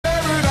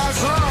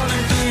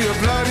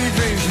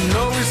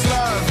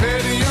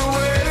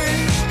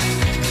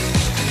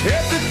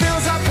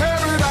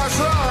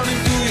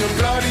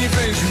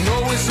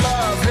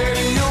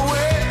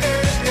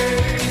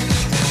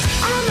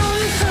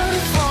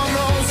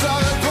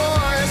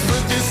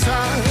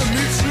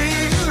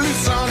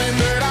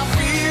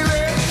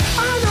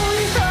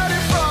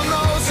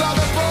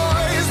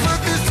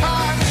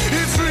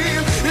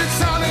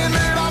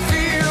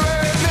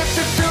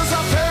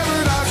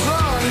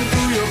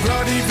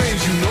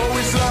veins, you know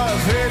it's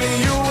love heading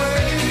your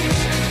way.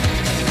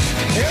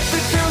 If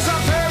it feels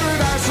like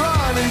paradise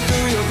running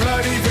through your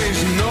bloody veins,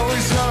 you know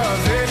it's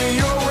love heading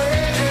your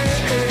way.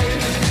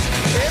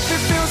 If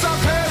it feels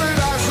like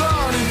paradise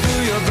running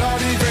through your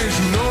bloody veins,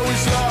 you know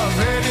it's love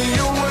heading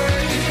your way.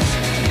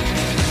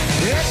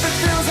 If it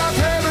feels like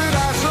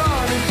paradise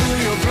running through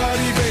your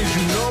bloody veins,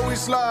 you know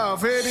it's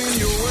love heading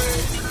your way.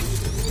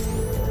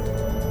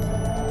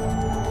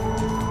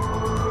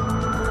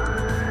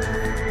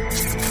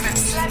 From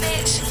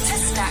Slevich to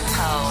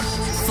Stackpole.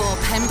 For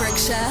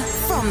Pembrokeshire,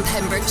 from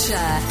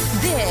Pembrokeshire,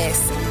 this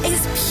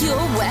is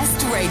Pure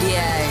West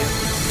Radio.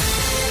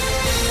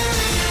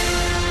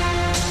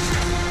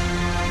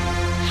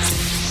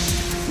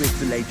 With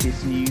the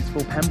latest news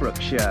for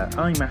Pembrokeshire,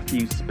 I'm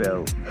Matthew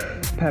Spill.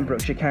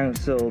 Pembrokeshire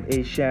Council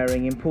is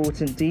sharing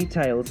important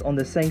details on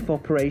the safe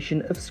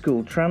operation of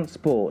school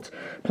transport.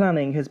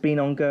 Planning has been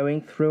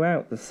ongoing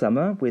throughout the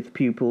summer, with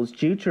pupils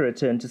due to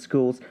return to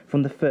schools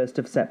from the 1st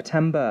of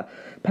September.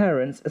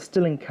 Parents are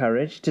still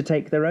encouraged to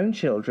take their own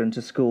children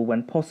to school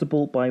when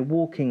possible by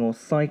walking or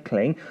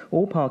cycling,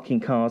 or parking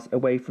cars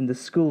away from the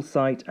school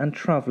site and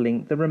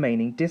travelling the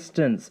remaining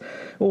distance.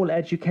 All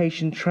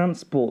education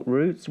transport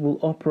routes will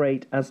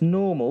operate as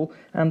normal,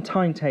 and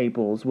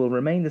timetables will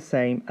remain the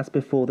same as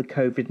before the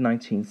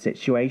COVID-19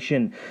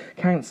 situation.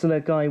 Councillor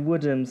Guy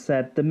Woodham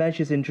said the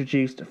measures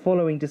introduced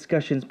following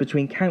discussions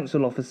between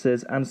council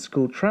officers and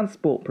school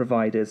transport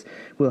providers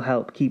will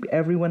help keep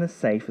everyone as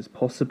safe as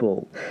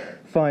possible.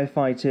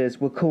 Firefighters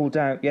were called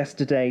out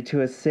yesterday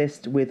to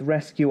assist with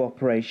rescue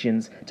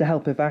operations to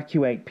help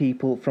evacuate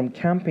people from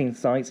camping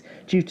sites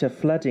due to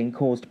flooding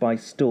caused by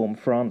Storm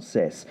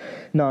Francis.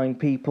 9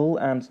 people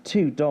and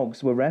 2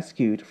 dogs were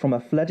rescued from a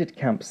flooded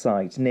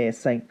campsite near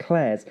St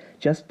Clair's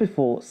just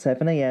before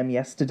 7 a.m.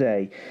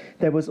 yesterday.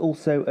 There was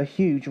also a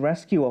huge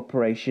rescue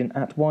operation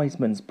at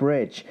Wiseman's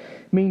Bridge.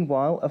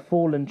 Meanwhile, a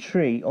fallen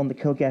tree on the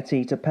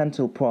Kilgetty to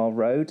Pentalpoil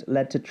Road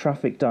led to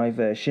traffic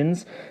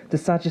diversions. The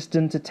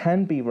Sageston to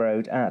Tenby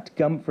Road at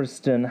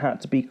Gumfreston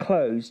had to be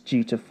closed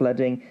due to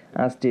flooding,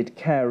 as did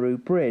Carew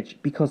Bridge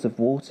because of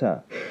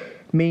water.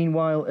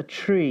 Meanwhile, a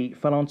tree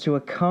fell onto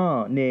a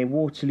car near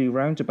Waterloo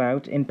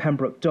Roundabout in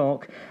Pembroke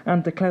Dock,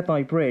 and the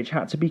Cleddau Bridge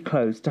had to be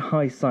closed to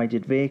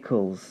high-sided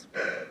vehicles.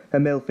 A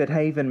Milford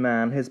Haven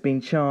man has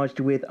been charged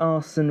with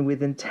arson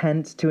with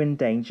intent to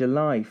endanger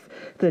life.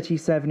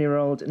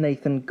 37-year-old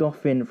Nathan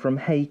Goffin from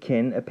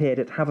Hakin appeared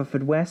at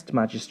Haverfordwest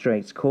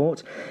Magistrates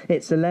Court.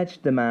 It's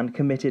alleged the man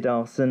committed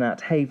arson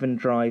at Haven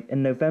Drive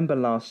in November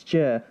last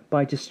year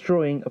by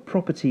destroying a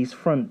property's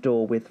front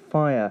door with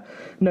fire.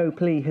 No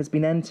plea has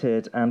been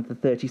entered, and the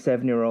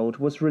 37-year-old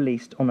was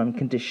released on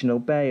unconditional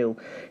bail.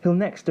 He'll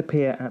next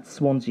appear at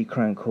Swansea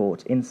Crown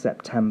Court in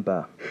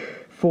September.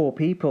 4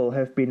 people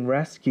have been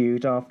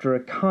rescued after a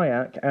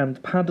kayak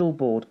and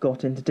paddleboard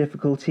got into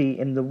difficulty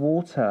in the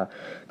water.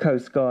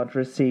 Coast Guard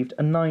received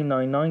a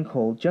 999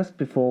 call just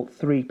before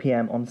 3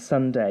 p.m. on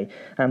Sunday,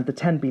 and the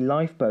Tenby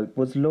lifeboat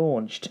was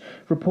launched.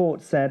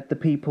 Reports said the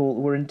people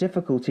were in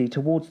difficulty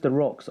towards the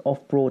rocks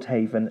off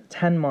Broadhaven,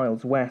 10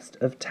 miles west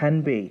of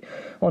Tenby.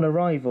 On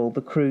arrival, the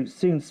crew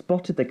soon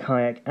spotted the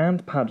kayak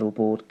and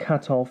paddleboard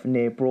cut off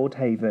near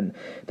Broadhaven.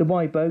 The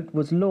Y boat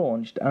was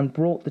launched and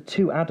brought the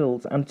 2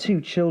 adults and 2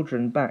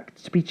 children back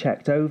to be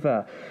checked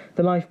over.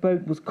 The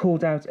lifeboat was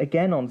called out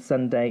again on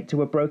Sunday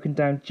to a broken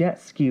down jet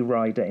ski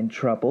rider in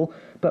trouble,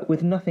 but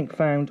with nothing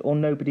found or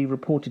nobody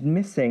reported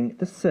missing,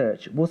 the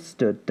search was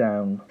stood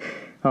down.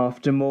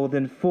 After more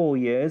than 4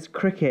 years,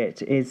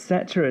 cricket is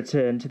set to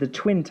return to the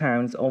twin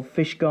towns of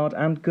Fishguard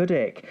and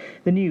Goodwick.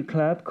 The new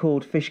club,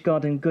 called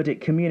Fishguard and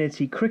Goodwick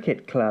Community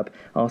Cricket Club,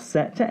 are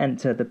set to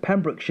enter the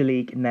Pembrokeshire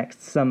League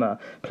next summer,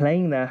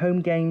 playing their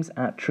home games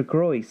at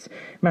Tregroes.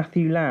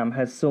 Matthew Lamb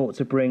has sought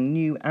to bring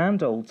new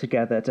and old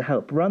together to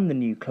help run the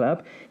new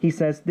club. He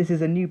says this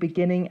is a new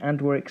beginning and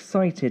we're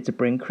excited to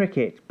bring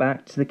cricket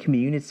back to the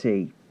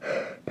community.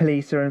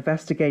 Police are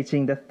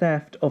investigating the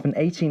theft of an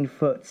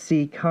 18-foot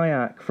sea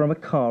kayak from a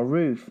car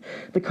roof.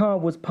 The car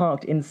was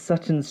parked in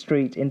Sutton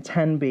Street in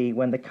Tenby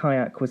when the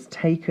kayak was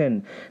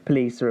taken.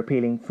 Police are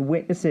appealing for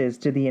witnesses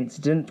to the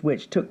incident,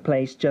 which took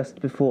place just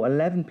before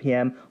 11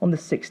 p.m. on the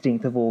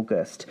 16th of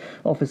August.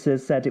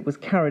 Officers said it was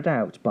carried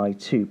out by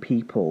 2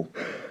 people.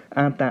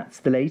 And that's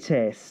the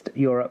latest.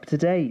 You're up to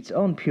date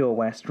on Pure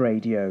West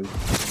Radio.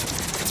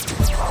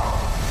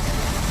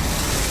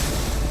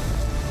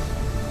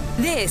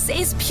 This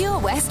is Pure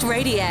West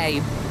Radio.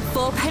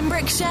 For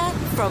Pembrokeshire,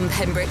 from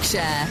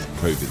Pembrokeshire.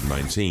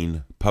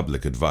 COVID-19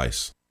 public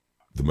advice.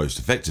 The most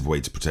effective way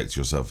to protect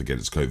yourself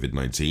against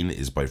COVID-19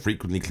 is by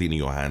frequently cleaning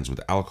your hands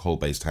with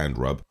alcohol-based hand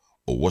rub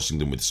or washing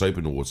them with soap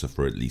and water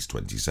for at least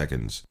 20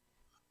 seconds.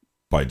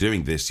 By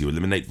doing this, you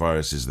eliminate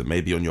viruses that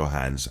may be on your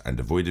hands and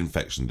avoid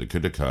infection that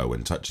could occur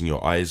when touching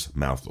your eyes,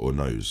 mouth or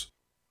nose.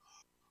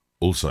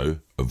 Also,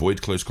 avoid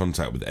close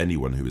contact with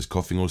anyone who is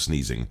coughing or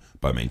sneezing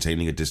by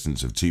maintaining a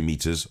distance of 2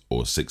 meters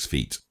or 6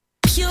 feet.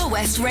 Pure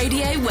West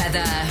Radio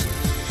weather.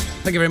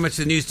 Thank you very much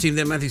to the news team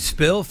there, Matthew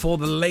Spill, for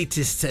the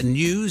latest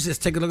news. Let's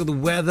take a look at the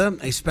weather.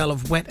 A spell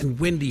of wet and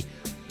windy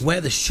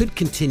weather should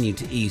continue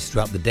to ease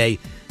throughout the day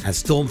as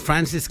Storm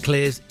Francis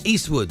clears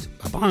eastward.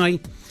 Bye-bye.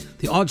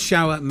 The odd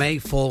shower may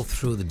fall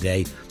through the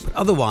day, but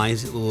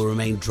otherwise it will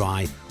remain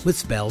dry with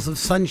spells of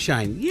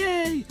sunshine.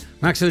 Yay!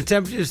 Maximum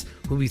temperatures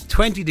will be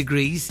 20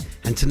 degrees,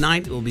 and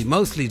tonight it will be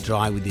mostly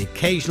dry with the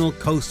occasional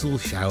coastal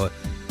shower.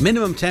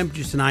 Minimum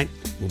temperatures tonight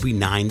will be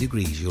 9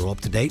 degrees. You're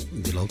up to date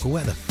with the local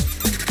weather.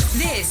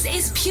 This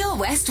is Pure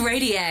West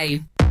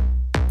Radio.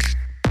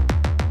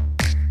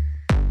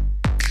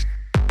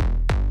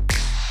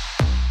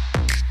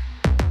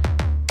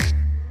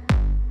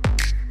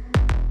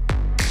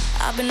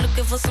 I've been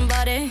looking for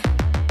somebody,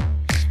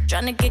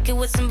 trying to kick it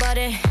with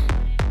somebody.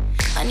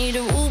 I need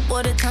a rude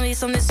boy to tell me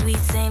something sweet.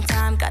 Same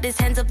time, got his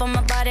hands up on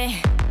my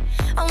body.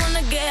 I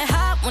wanna get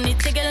hot when he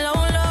take it low,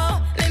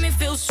 low. Make me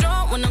feel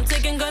strong when I'm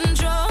taking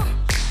control.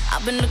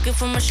 I've been looking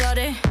for my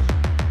shorty,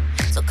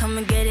 so come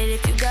and get it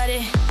if you got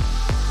it.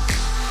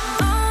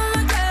 All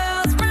my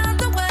girls round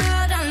the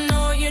world, I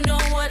know you know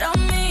what I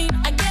mean.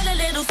 I get a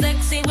little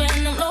sexy when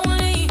I'm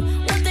lonely.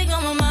 One thing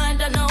on my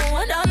mind, I know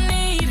what I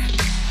need.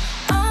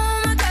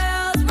 All my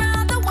girls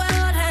round the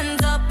world,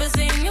 hands up and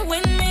sing it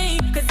with me.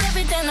 Cause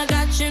everything I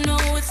got, you know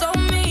it's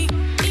on me.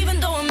 Even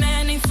though a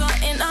man ain't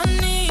something I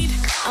need.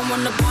 I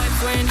want a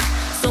boyfriend,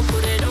 so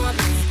put it on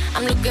me.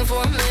 I'm looking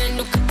for a man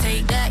who could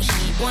take that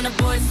heat. Want a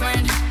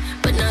boyfriend,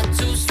 but not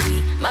too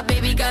sweet. My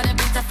baby got a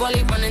bit tough while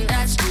he running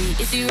that street.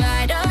 Is he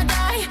ride or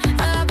die?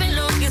 I've been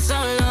looking so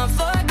long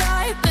for a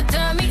guy who could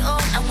turn me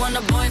on. I want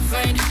a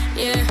boyfriend,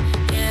 yeah,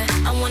 yeah.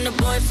 I want a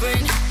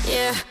boyfriend,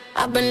 yeah.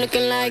 I've been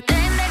looking like that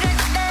nigga.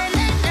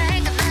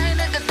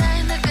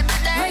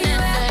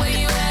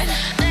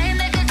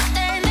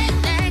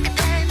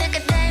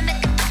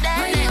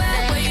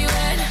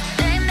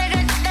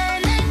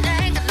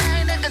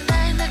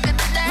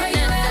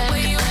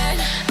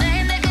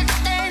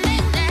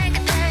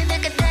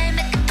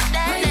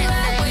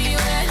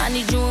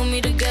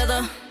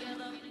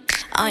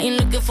 I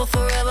ain't looking for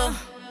forever.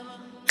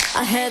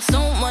 I had so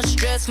much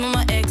stress from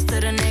my ex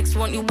to the next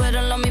one. You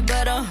better love me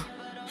better.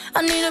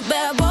 I need a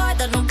bad boy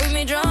that don't bring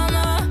me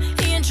drama.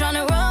 He ain't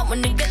tryna run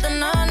when they get the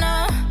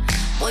nana.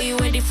 Boy, you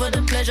ready for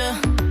the pleasure?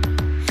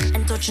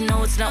 And don't you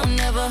know it's now or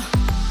never?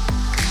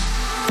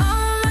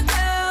 All my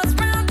girls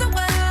round the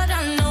world,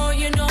 I know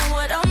you know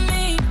what I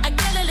mean. I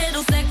get a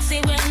little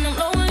sexy when I'm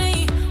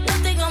lonely.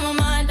 One thing on my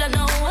mind, I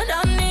know what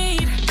I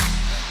need.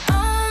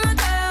 All my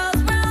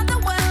girls round the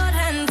world,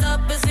 hands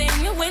up and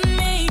sing it with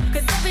me.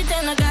 Cause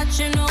everything I got,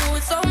 you know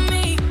it's on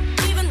me.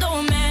 Even though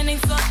a man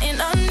ain't something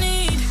I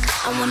need.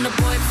 I want a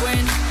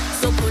boyfriend,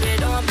 so put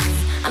it on me.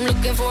 I'm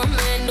looking for a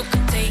man who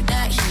could take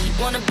that heat.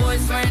 Want a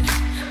boyfriend,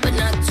 but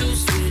not too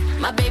sweet.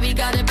 My baby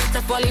got a bit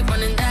tough while he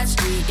running that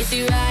street. Is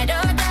he ride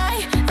or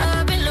die?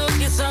 I've been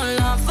looking so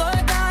long for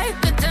a guy who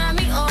could turn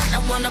me on. I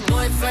want a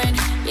boyfriend,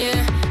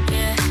 yeah,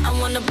 yeah. I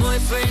want a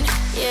boyfriend,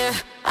 yeah.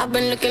 I've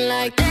been looking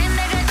like that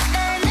nigga.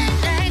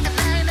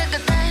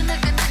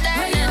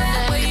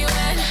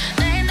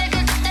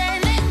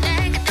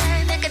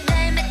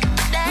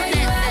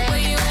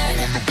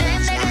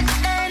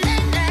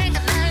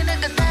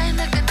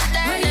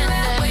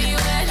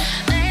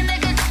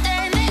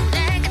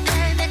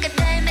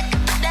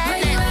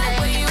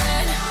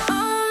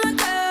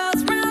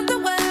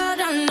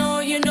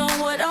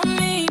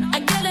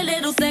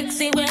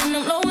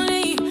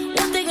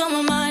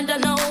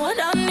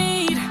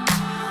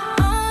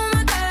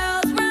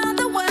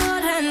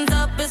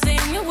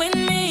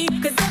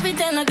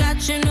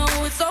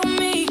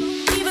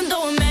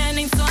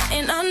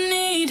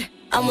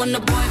 I want a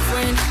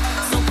boyfriend,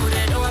 so put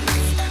it on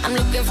me. I'm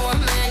looking for a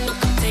man who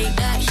can take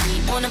that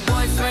heat. Want a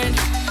boyfriend,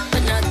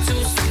 but not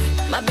too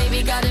sweet. My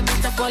baby got a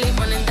bit tough while he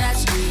running that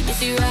street. Is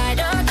he ride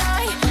or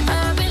die?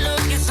 I've been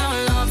looking so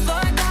long for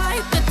a guy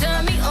who could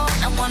turn me on.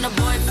 I want a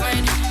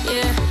boyfriend,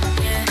 yeah,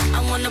 yeah.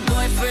 I want a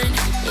boyfriend,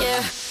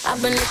 yeah.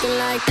 I've been looking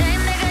like that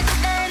nigga.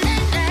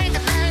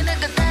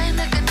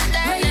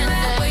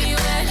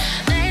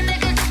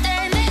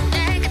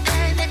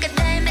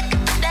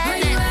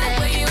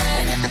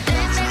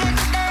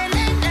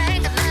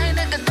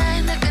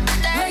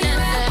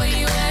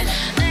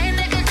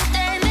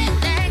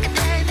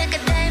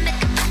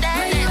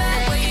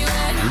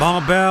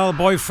 Marbell,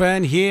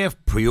 boyfriend here,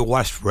 Pure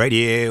West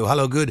Radio.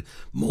 Hello, good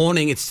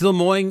morning. It's still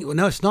morning.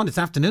 No, it's not. It's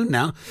afternoon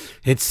now.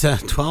 It's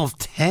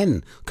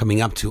 12:10,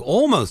 coming up to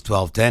almost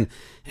 12:10.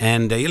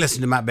 And you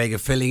listen to Matt Baker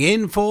filling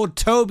in for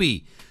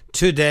Toby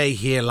today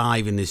here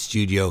live in the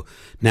studio.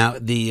 Now,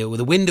 the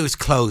window is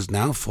closed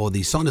now for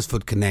the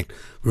Saundersfoot Connect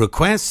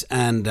requests,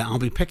 and I'll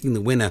be picking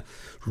the winner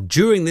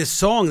during this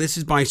song. This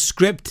is by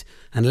Script,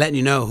 and letting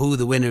you know who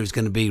the winner is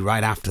going to be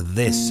right after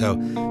this.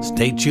 So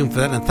stay tuned for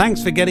that. And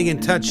thanks for getting in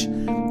touch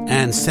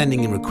and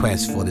sending in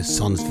requests for this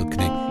Saundersfoot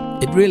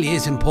Connect. It really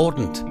is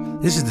important.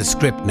 This is the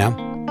Script now.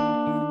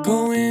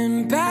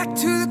 Going back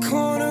to the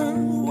corner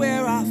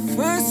where I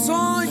first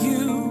saw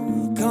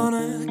you.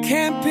 Gonna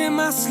camp in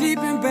my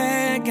sleeping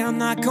bag. I'm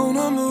not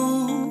gonna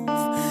move.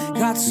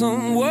 Got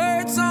some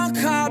words on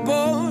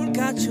cardboard.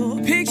 Got got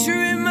your picture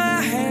in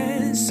my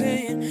hand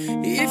saying,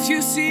 if you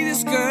see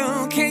this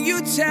girl, can you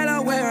tell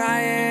her where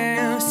I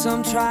am?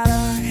 Some try to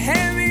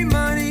hand me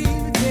money,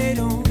 but they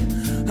don't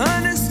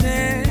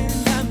understand.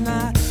 I'm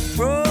not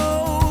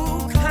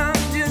broke, I'm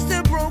just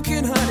a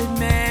broken-hearted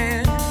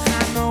man.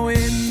 I know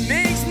it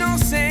makes no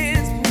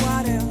sense, but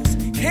what else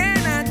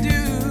can I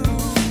do?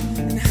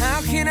 And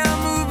how can I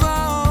move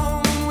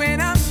on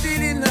when I'm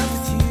still in love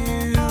with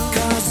you?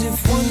 'Cause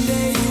if one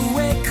day you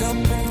wake up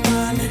and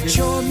find that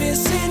you're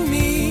missing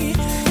me,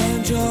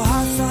 and your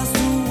heart starts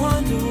to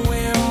wonder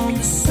where on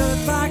this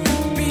earth I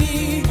could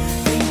be,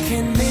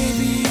 thinking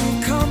maybe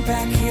you'll come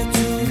back here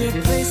to the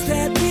place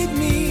that beat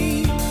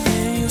me,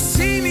 and you'll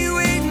see me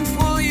waiting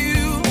for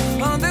you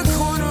on the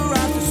corner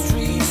of the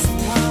street. So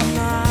I'm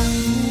not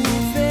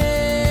moving,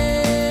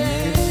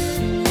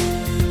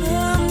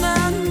 I'm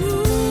not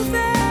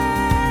moving.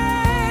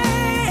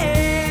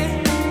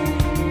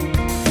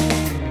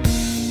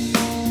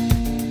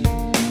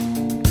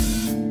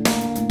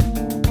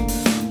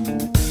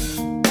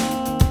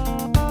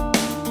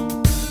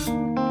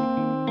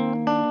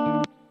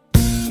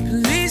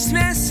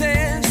 Policeman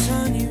said,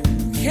 son, you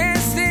can't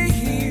stay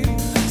here.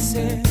 I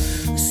said,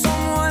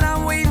 someone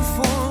I'm waiting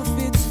for,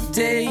 if it's a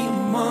day, a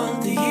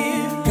month, a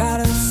year.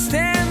 Gotta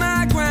stand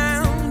my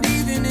ground,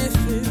 even if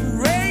it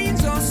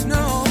rains or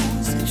snows.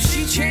 If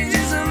she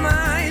changes her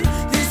mind,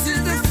 this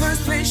is the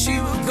first place she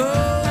will go.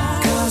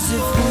 'Cause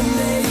if one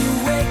day you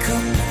wake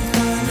up and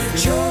find that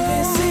you're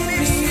missing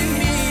me,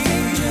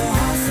 and your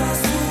heart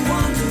starts to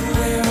wonder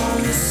where on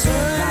this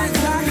earth I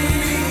could be,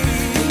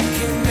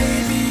 thinking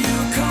maybe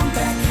you'll come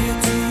back here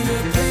to the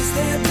place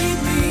that beat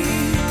me,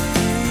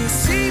 and you'll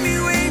see me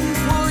waiting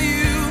for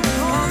you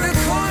on the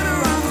corner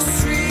of the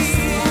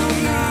street. I'm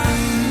not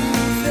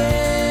moving,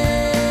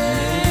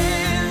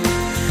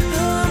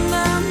 I'm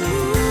not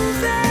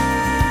moving,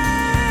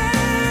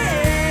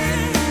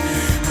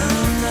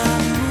 I'm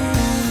not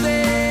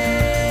moving,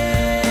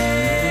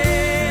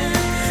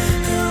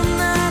 I'm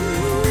not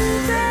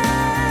moving.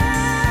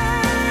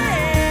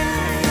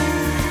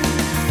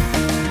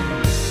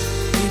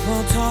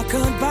 People talk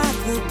about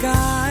the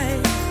guy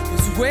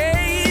who's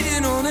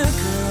waiting on a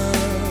girl.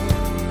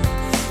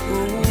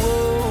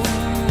 Oh,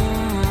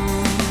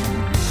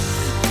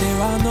 there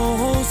are no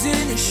holes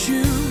in his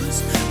shoes,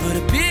 but a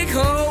big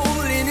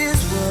hole in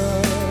his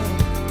world.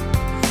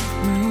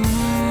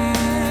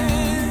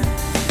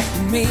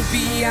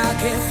 Maybe I'll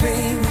get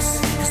famous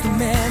as the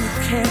man who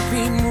can't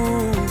be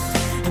moved,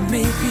 and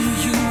maybe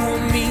you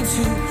want me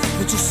to,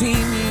 but you'll see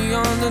me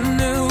on the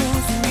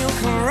news, and you'll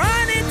come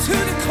running to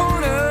the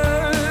corner,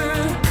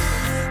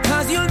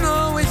 'cause you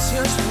know it's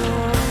just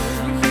for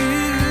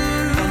you.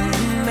 I'm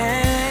the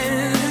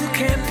man who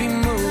can't be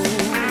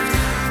moved,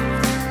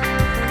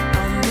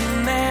 I'm the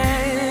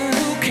man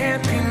who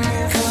can't be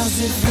moved. 'Cause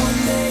if one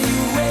day you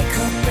wake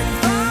up and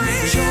find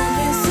that you're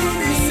missing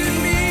me,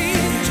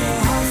 and your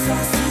heart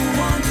starts to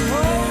wonder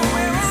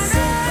where on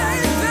earth I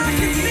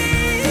could be,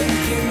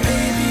 thinking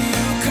maybe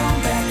you'll come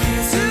back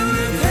here to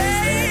the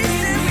place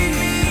that we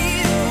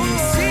meet, and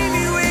see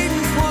me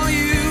waiting for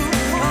you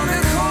on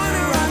the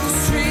corner of the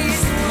street.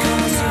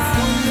 'Cause if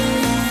one day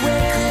you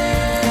wake up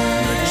and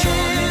find that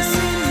you're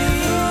missing me, and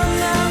your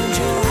heart starts to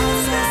wonder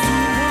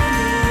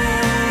where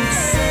on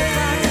this earth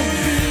I could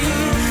be,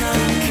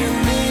 thinking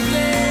maybe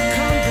you'll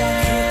come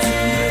back here to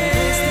the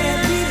place that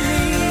beat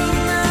me,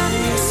 and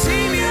you'll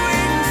see me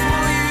waiting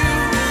for you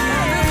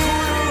on the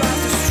corner of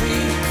the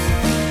street.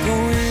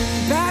 Going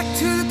back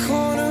to the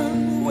corner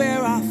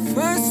where I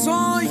first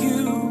saw you.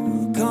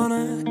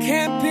 Gonna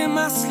camp in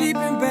my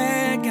sleeping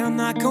bag, I'm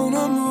not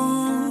gonna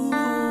move.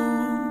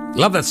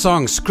 Love that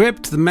song,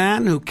 Script, the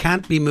man who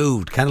can't be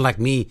moved. Kind of like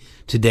me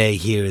today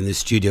here in the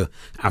studio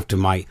after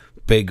my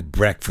big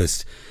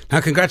breakfast.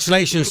 Now,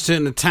 congratulations to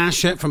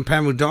Natasha from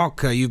Pembroke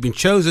Dock. You've been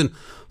chosen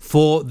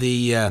for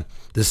the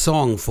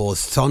song for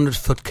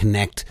Thunderfoot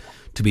Connect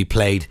to be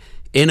played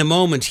in a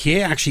moment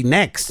here, actually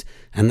next.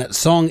 And that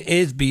song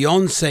is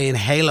Beyonce and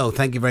Halo.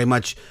 Thank you very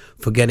much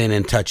for getting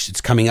in touch.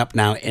 It's coming up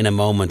now in a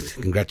moment.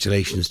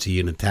 Congratulations to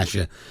you,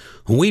 Natasha.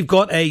 And we've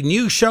got a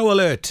new show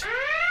alert.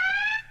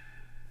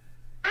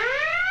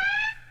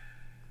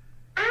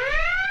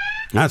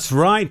 That's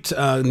right.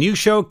 A new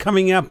show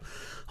coming up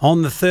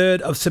on the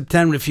 3rd of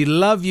September. If you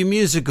love your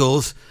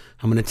musicals,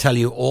 I'm going to tell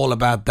you all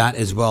about that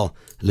as well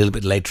a little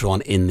bit later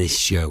on in this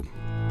show.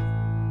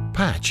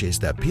 Patch is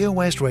the Pure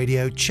West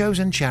Radio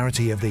chosen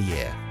charity of the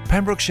year.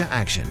 Pembrokeshire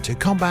Action to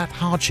Combat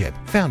Hardship,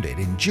 founded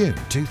in June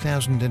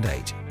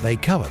 2008. They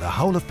cover the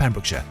whole of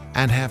Pembrokeshire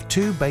and have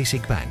 2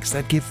 basic banks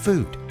that give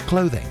food,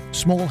 clothing,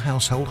 small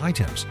household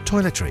items,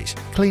 toiletries,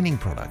 cleaning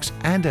products,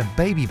 and a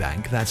baby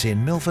bank that's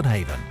in Milford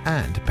Haven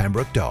and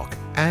Pembroke Dock,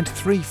 and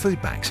 3 food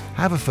banks,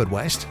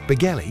 Haverfordwest,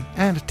 Begelly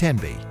and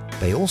Tenby.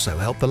 They also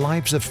help the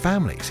lives of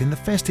families in the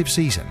festive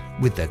season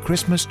with their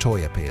Christmas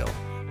toy appeal.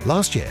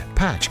 Last year,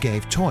 Patch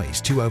gave toys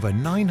to over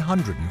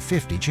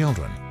 950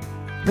 children.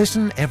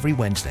 Listen every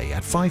Wednesday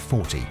at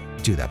 5:40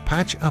 to the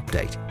Patch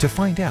Update to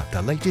find out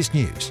the latest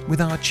news with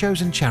our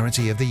chosen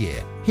charity of the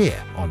year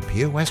here on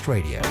Pure West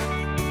Radio.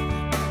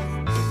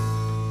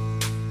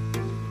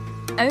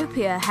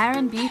 Opia Hair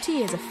and Beauty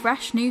is a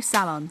fresh new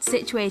salon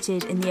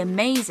situated in the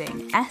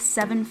amazing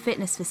S7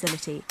 fitness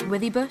facility,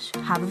 Withybush,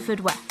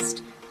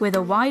 Haverfordwest. With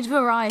a wide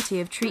variety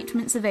of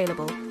treatments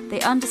available,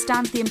 they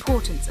understand the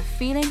importance of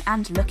feeling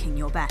and looking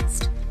your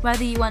best.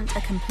 Whether you want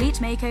a complete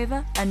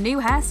makeover, a new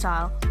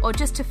hairstyle, or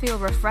just to feel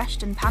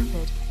refreshed and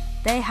pampered,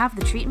 they have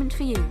the treatment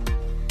for you.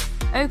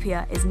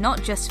 Opia is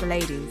not just for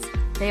ladies.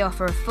 They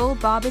offer a full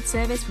barbered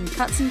service from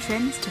cuts and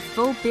trims to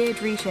full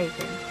beard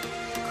reshaping.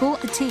 Call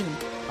the team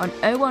on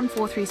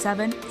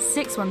 01437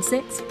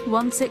 616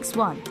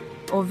 161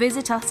 or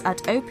visit us at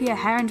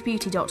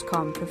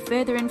opiahairandbeauty.com for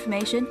further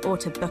information or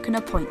to book an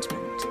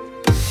appointment.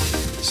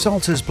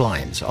 Salters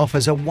Blinds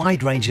offers a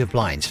wide range of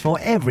blinds for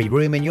every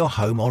room in your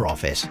home or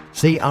office.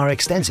 See our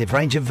extensive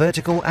range of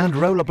vertical and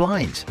roller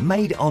blinds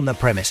made on the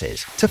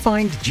premises to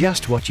find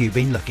just what you've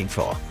been looking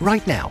for.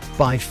 Right now,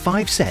 buy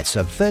 5 sets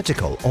of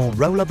vertical or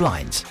roller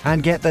blinds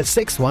and get the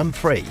 6th one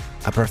free.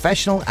 A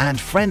professional and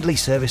friendly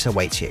service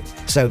awaits you.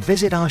 So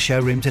visit our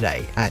showroom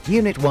today at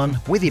Unit 1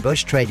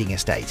 Withybush Trading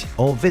Estate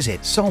or visit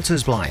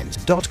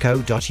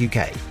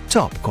saltersblinds.co.uk.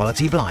 Top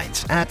quality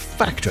blinds at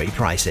factory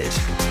prices.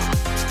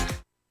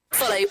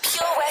 Follow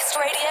Pure West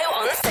Radio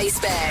on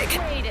Facebook.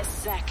 Wait a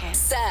second.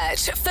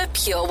 Search for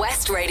Pure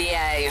West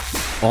Radio.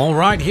 All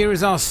right, here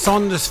is our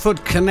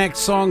Saundersfoot Connect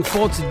song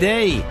for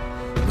today,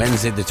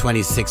 Wednesday the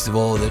 26th of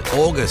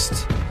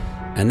August.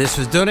 And this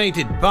was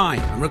donated by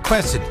and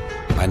requested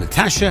by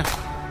Natasha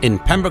in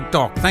Pembroke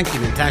Dock. Thank you,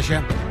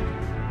 Natasha.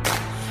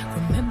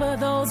 Remember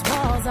those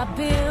walls I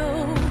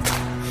built?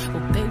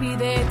 Well, baby,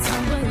 they're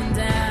tumbling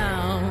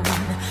down.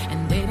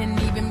 And they didn't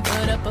even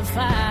put up a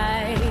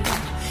fight.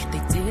 They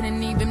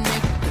didn't even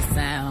make the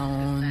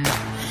sound.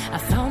 I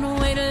found a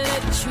way to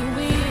let you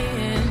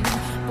in,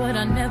 but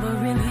I never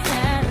really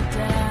had a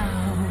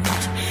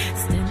doubt.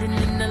 Standing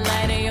in the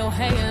light of your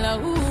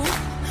halo,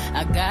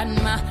 I got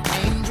my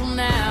angel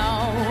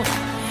now.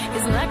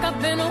 It's like I've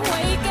been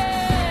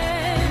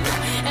awakened.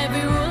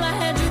 Every rule I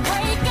had you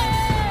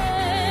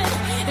breaking.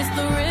 It's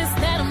the risk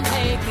that I'm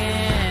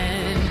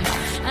taking.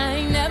 I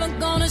ain't never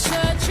gonna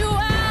shut you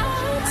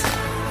out.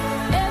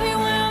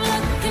 Everywhere I'm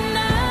looking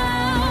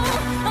now,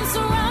 I'm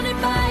surrounded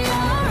by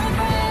your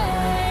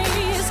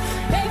embrace.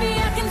 Baby,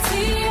 I can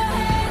see your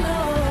halo.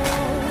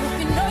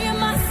 You know you're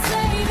my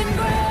saving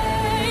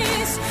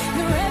grace.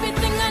 You're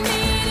everything I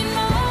need and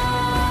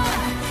more.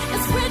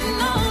 It's written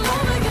all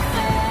over your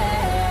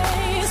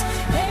face.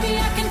 Baby, I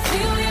can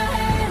feel your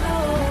halo.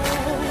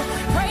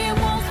 Pray it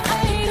won't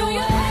fade. Oh,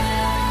 your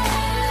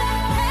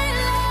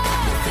halo.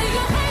 See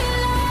your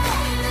halo.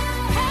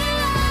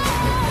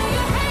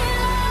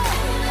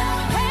 Your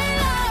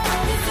halo.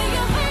 You see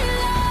your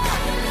halo.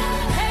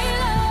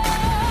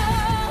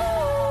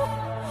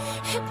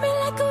 Hit me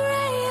like a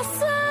ray of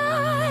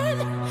sun,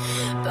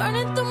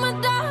 burning through my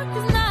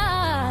darkest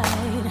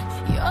night.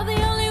 You're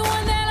the only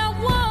one that I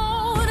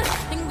want,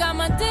 and got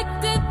me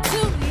addicted to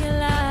your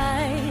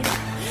light.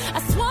 I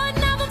swore I'd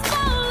never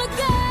fall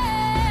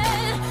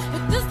again,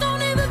 but this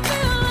don't even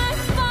feel like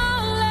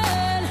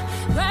falling.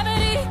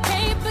 Gravity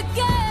can't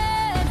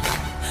begin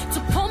to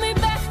pull me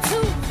back to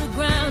the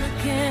ground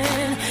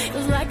again.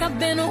 It's like I've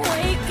been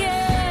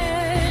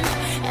awakened.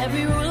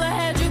 Every rule I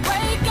had you breaking.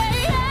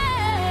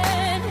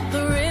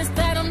 The risk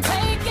that I'm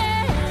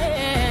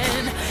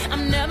taking,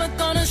 I'm never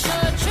gonna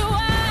shut you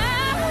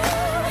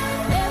out.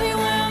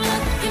 Everywhere I'm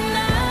looking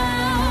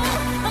now,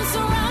 I'm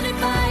surrounded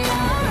by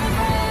your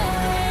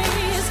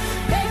embrace.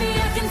 Baby,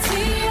 I can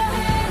see your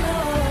halo.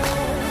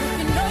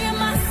 You know you're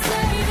my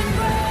saving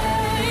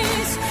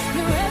grace.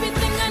 You're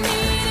everything I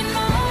need and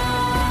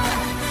more.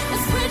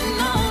 It's written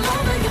all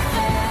over your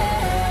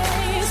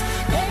face.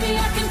 Baby, I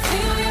can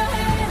feel your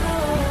halo.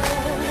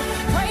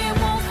 Pray it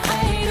won't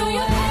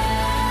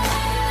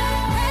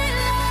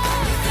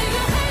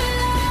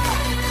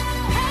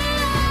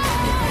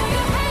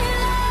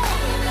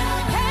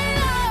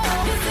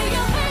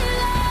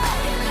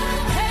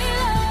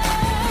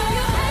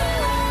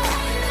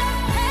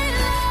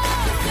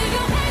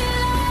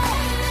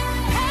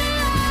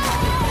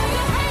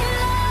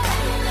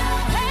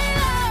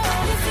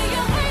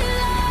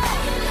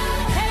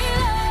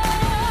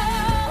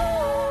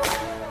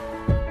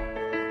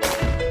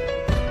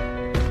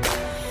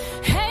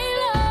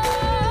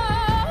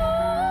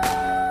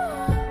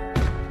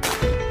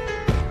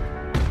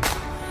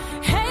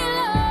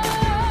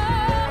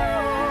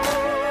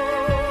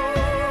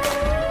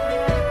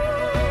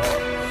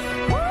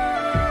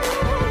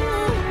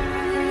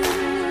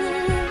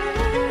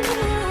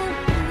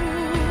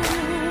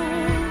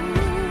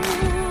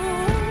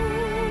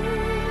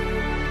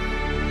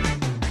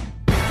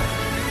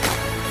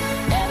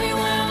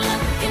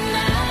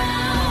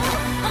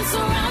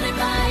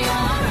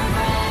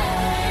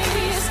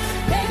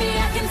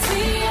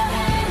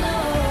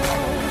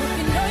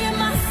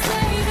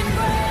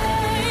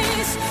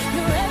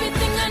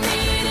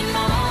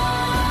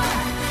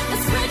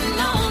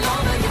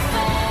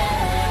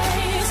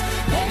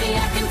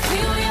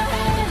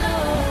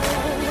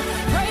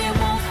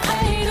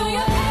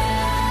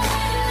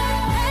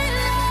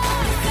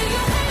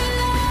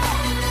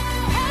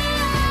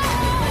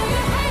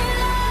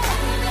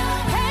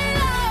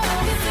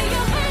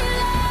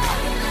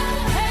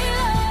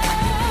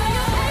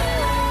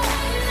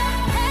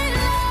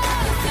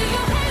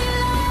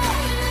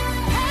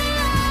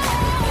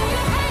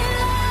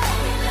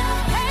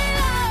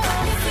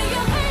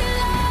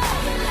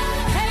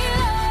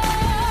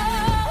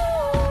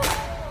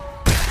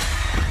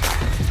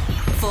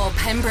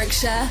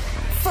Pembrokeshire,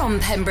 from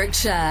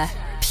Pembrokeshire,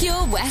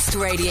 Pure West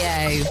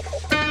Radio.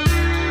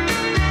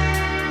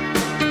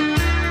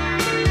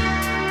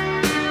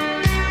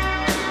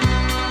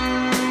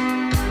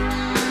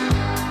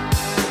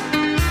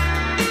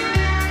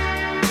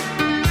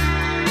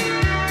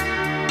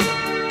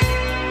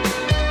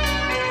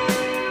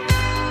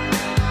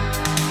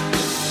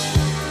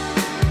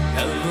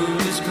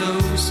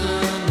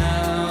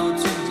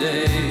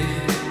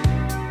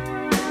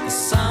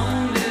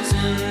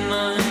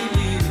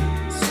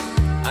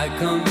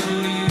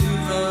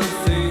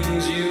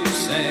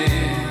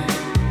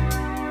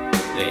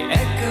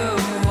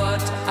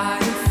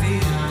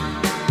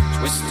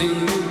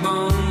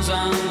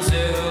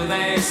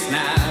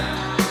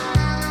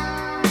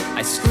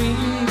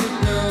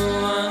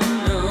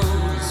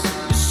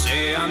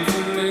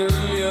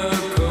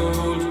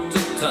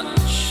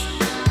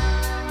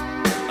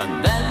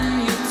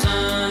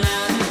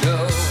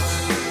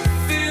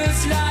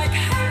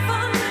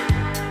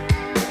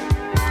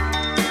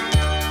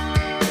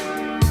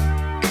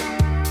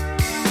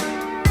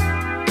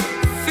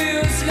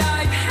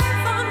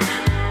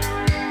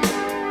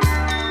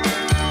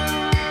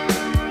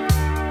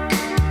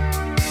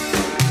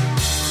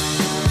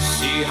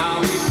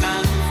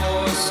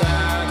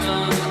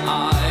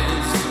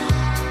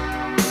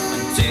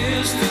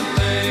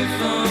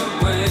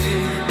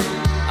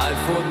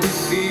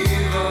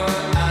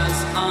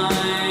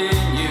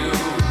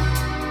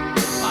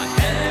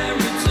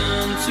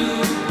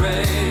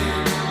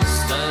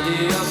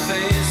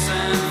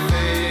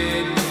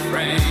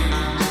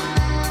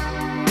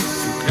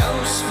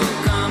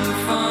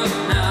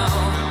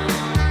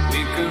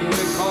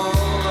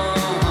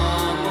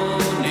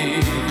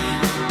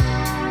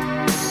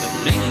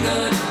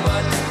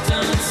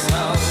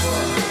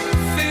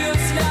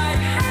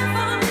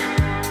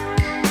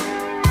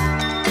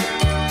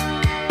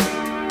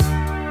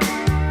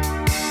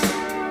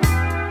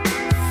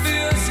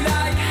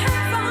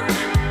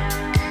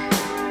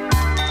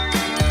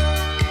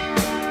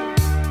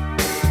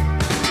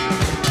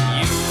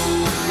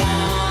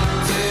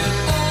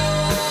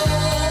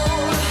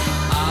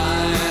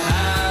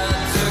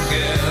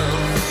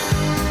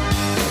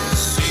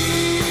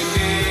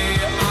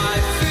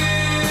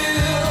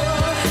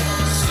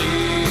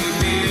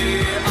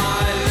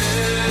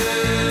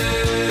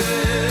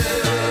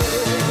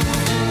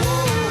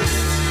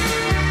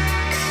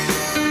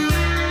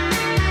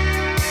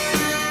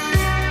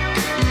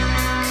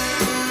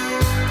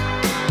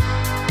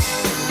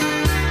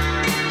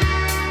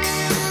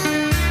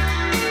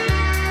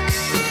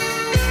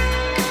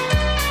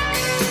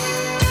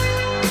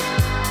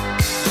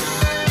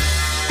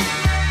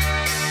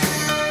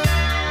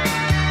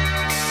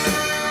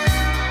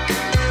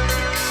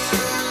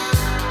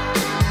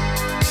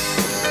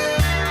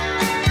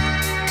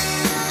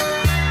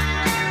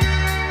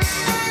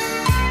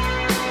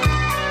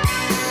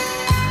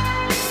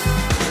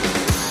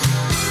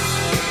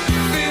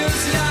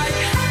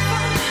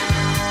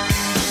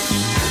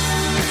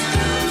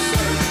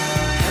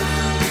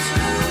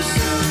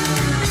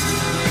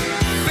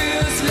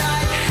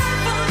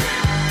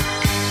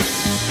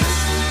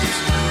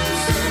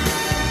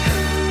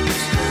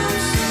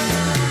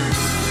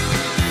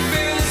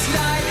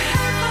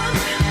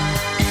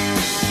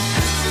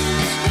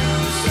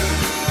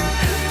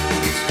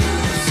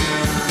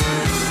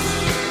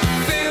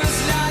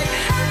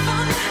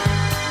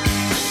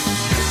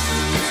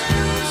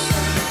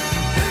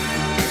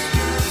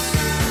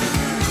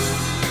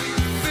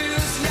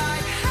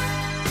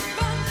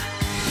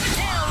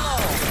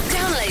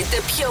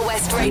 Pure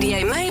West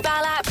Radio mobile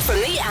app from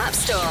the App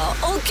Store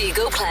or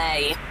Google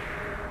Play.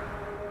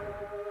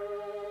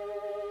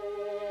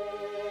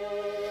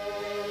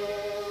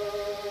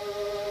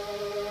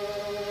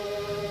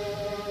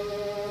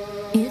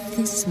 If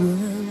this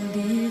world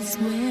is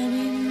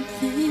wearing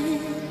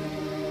thin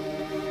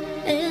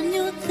and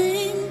you're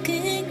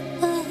thinking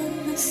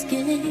of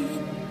escape,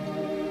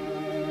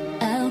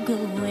 I'll go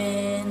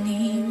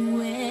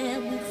anywhere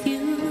with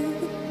you.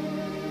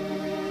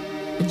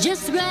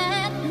 Just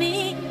wrap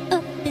me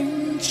up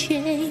in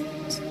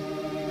chains.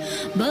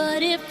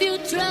 But if you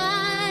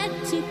try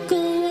to go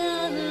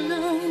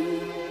alone,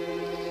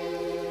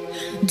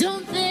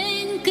 don't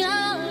think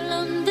I'll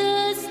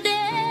understand.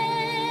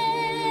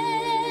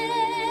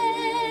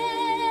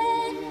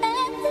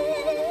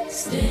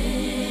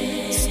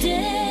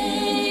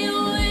 Stay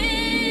with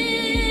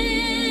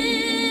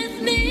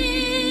me.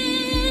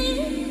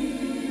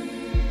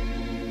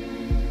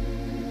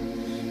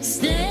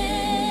 Stay.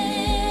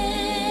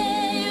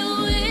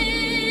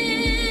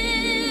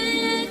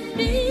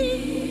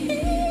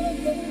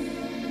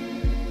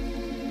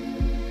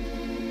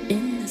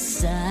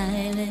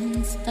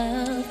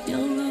 Of your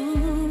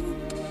room,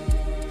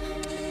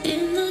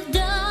 in the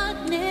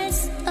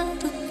darkness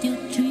of your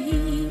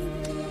dream,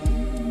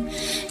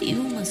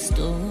 you must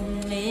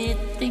only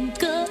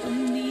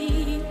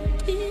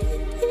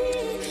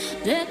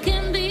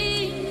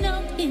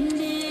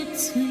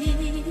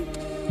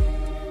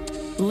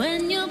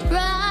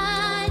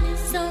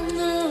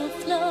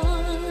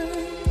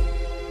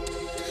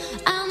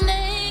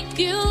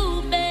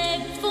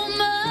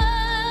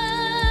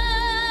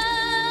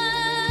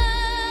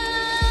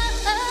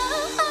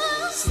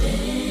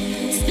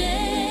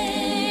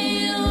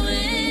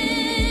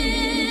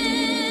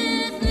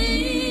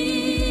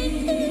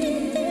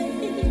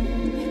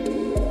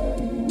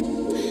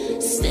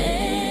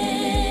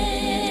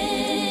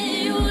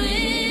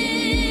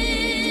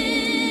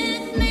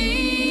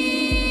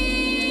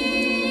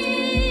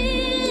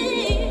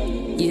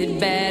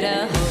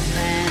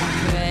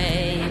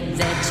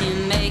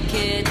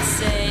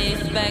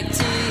back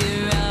to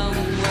your own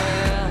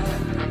world.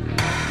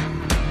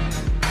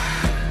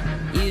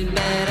 You'd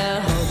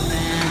better hope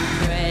and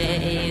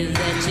pray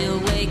that you'll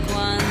wake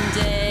one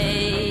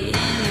day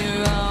in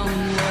your own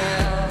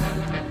world.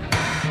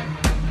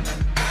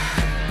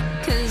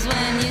 'Cause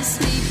when you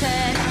sleep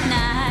at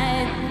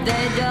night,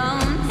 they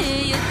don't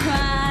hear your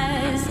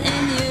cries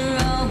in your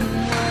own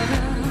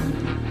world.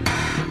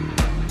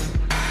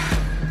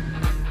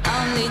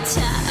 Only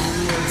time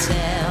will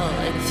tell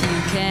if you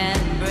can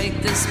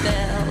break the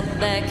spell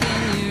back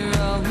in your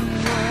own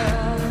world.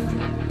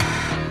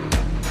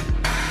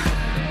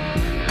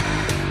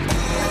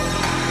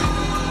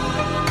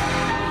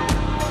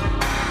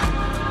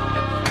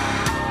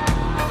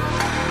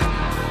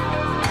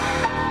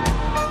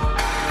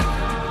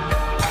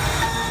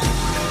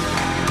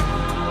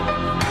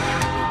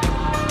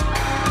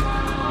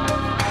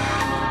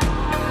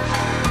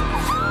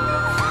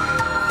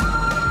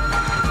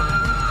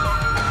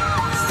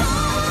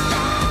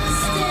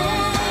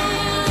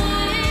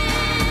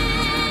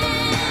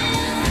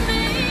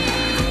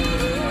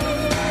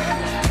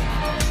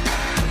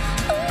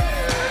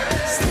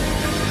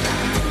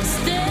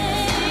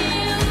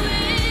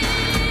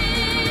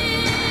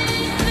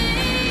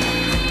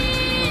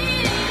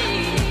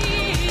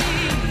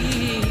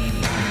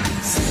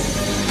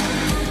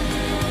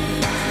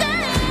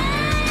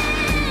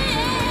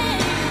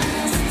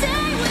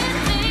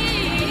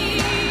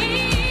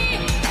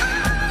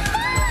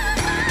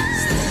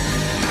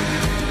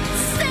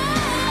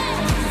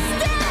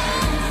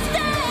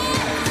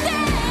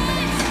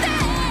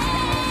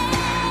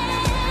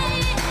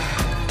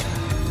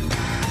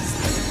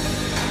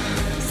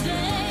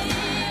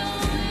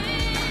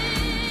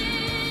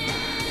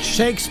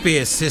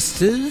 Shakespeare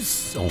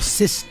Sisters, or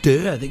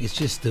Sister, I think it's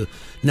just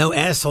no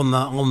S on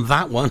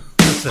that one.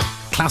 That's a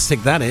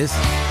classic, that is.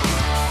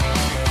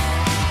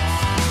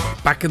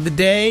 Back in the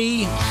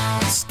day,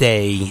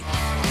 Stay.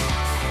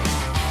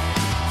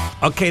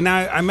 Okay,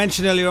 now I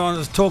mentioned earlier on, I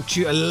was talking to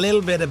you a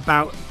little bit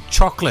about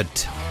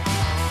chocolate.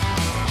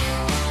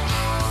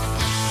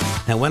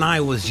 Now, when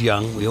I was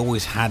young, we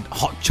always had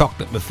hot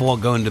chocolate before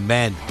going to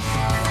bed.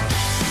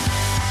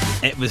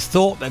 It was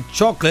thought that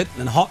chocolate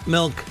and hot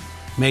milk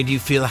made you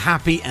feel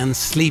happy and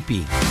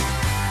sleepy.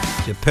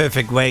 It's a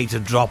perfect way to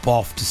drop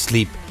off to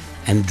sleep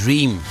and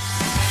dream.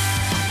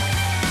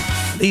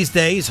 These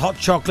days, hot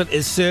chocolate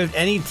is served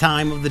any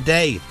time of the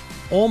day,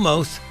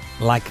 almost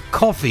like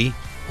coffee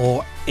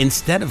or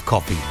instead of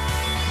coffee.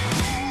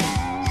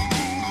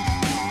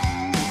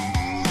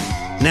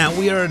 Now,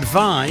 we are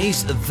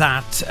advised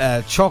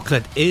that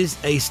chocolate is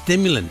a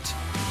stimulant,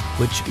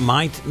 which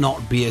might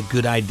not be a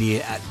good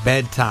idea at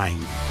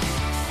bedtime.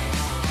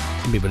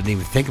 Some people didn't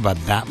even think about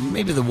that.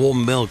 Maybe the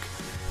warm milk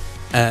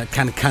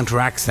kind of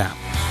counteracts that.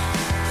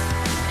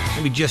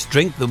 Maybe just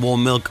drink the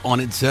warm milk on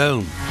its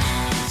own.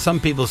 Some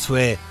people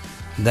swear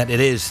that it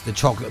is the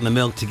chocolate and the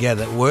milk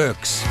together that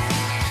works.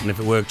 And if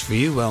it works for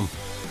you, well,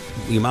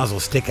 you might as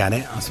well stick at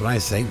it. That's what I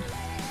say.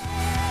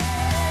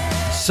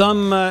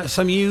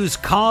 Some use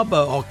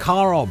carbo or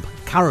carob,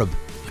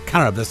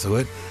 that's the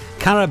word.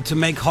 Carob to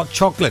make hot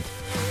chocolate.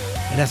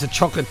 It has a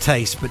chocolate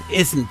taste, but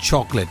isn't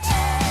chocolate.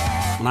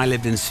 When I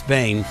lived in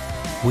Spain,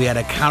 we had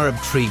a carob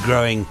tree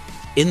growing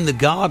in the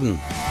garden.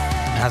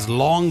 It has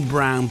long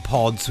brown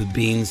pods with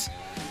beans,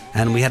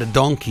 and we had a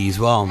donkey as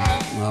well.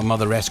 My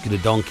mother rescued a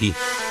donkey,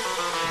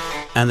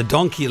 and the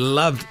donkey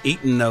loved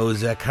eating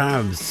those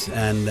carobs,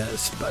 and a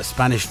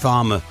Spanish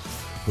farmer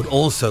would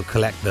also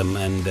collect them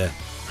and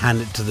hand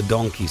it to the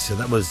donkey. So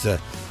that was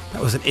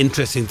an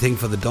interesting thing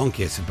for the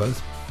donkey, I suppose.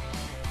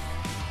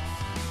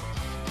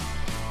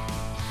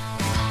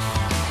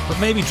 But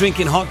maybe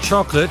drinking hot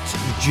chocolate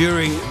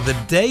during the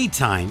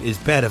daytime is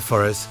better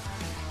for us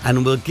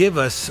and will give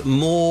us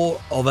more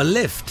of a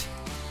lift,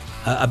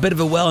 a bit of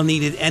a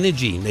well-needed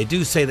energy. They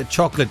do say that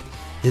chocolate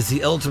is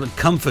the ultimate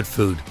comfort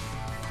food.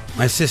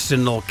 My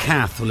sister-in-law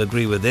Kath will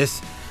agree with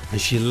this, and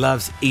she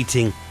loves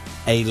eating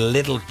a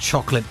little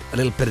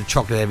bit of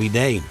chocolate every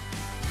day.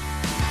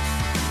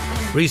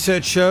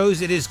 Research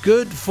shows it is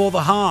good for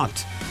the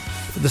heart,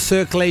 for the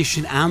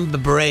circulation and the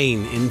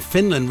brain. In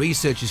Finland,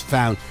 researchers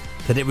found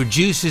that it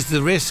reduces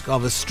the risk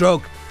of a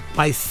stroke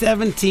by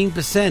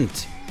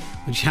 17%,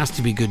 which has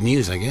to be good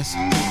news, I guess.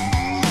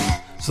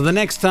 So the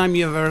next time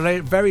you have a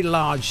very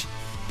large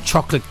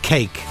chocolate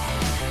cake,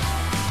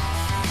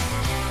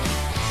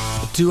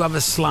 do have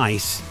a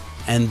slice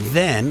and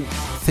then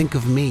think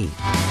of me.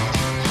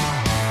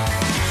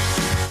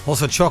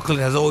 Also, chocolate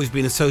has always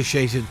been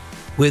associated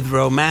with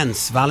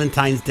romance,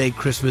 Valentine's Day,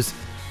 Christmas,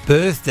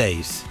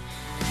 birthdays.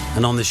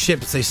 And on the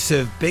ships they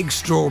serve big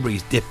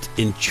strawberries dipped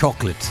in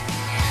chocolate.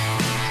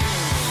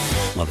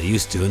 Well, they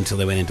used to until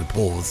they went into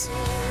pause,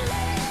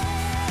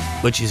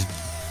 which is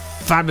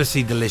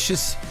fabulously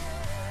delicious,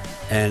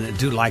 and I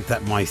do like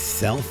that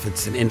myself.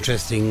 It's an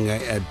interesting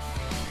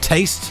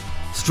taste,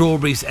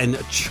 strawberries and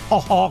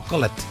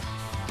chocolate.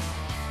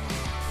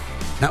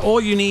 Now, all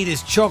you need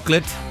is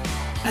chocolate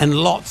and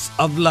lots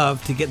of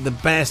love to get the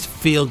best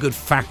feel-good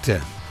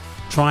factor.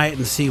 Try it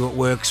and see what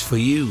works for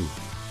you.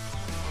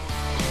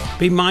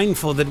 Be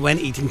mindful that when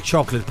eating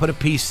chocolate, put a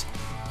piece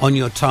on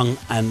your tongue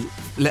and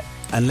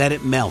let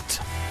it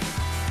melt.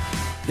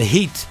 The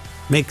heat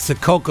makes the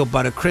cocoa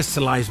butter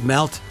crystallize,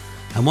 melt,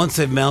 and once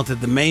they've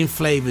melted, the main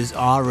flavors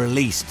are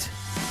released.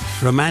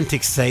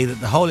 Romantics say that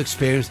the whole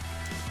experience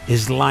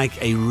is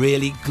like a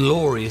really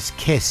glorious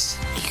kiss.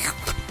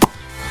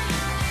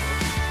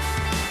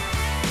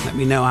 Let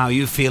me know how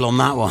you feel on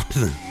that one.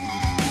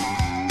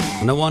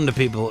 No wonder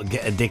people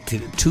get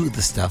addicted to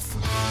the stuff.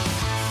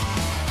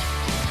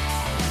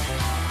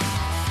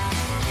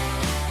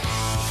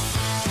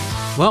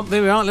 Well,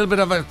 there we are, a little bit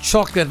of a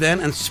chocolate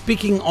then. And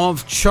speaking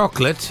of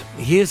chocolate,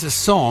 here's a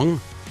song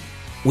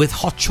with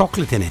hot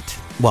chocolate in it.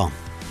 Well,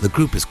 the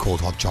group is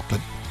called Hot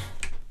Chocolate.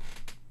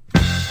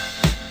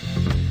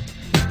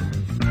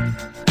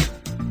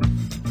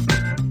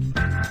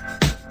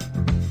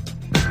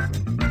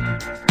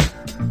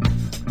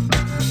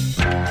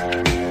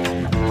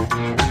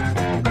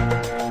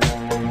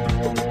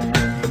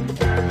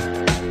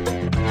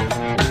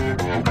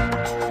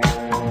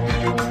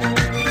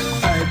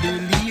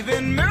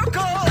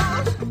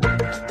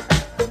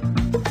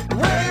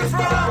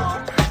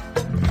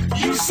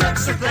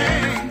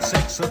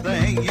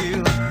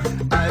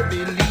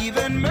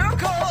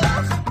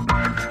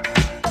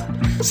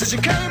 Since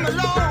you came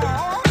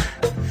along,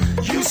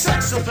 you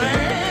sexy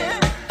thing.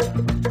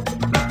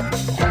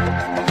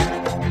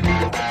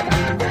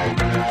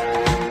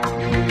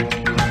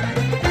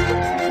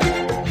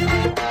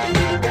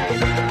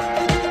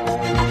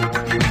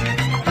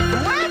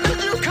 Where did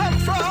you come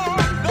from,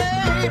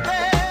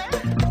 baby?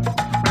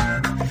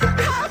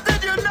 How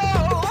did you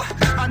know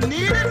I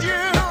needed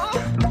you?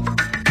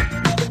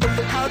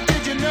 How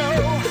did you know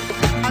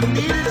I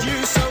needed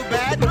you so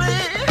badly?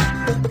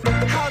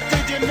 How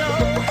did you know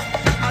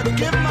I'd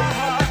give my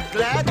heart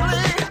gladly?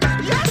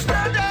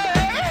 Yesterday,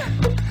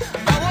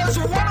 I was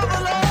one of the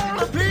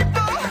lonely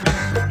people.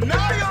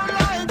 Now you're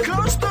lying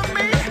close to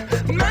me,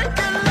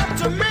 making love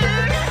to me.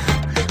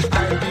 I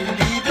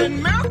believe in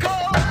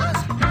miracles.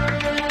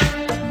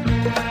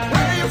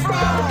 Where you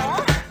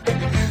from?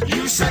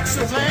 You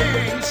sexy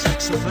thing,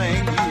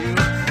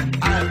 you.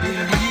 I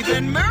believe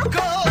in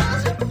miracles.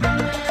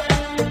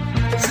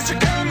 Since you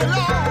came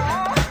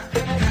along,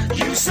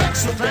 you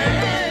sexy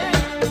thing.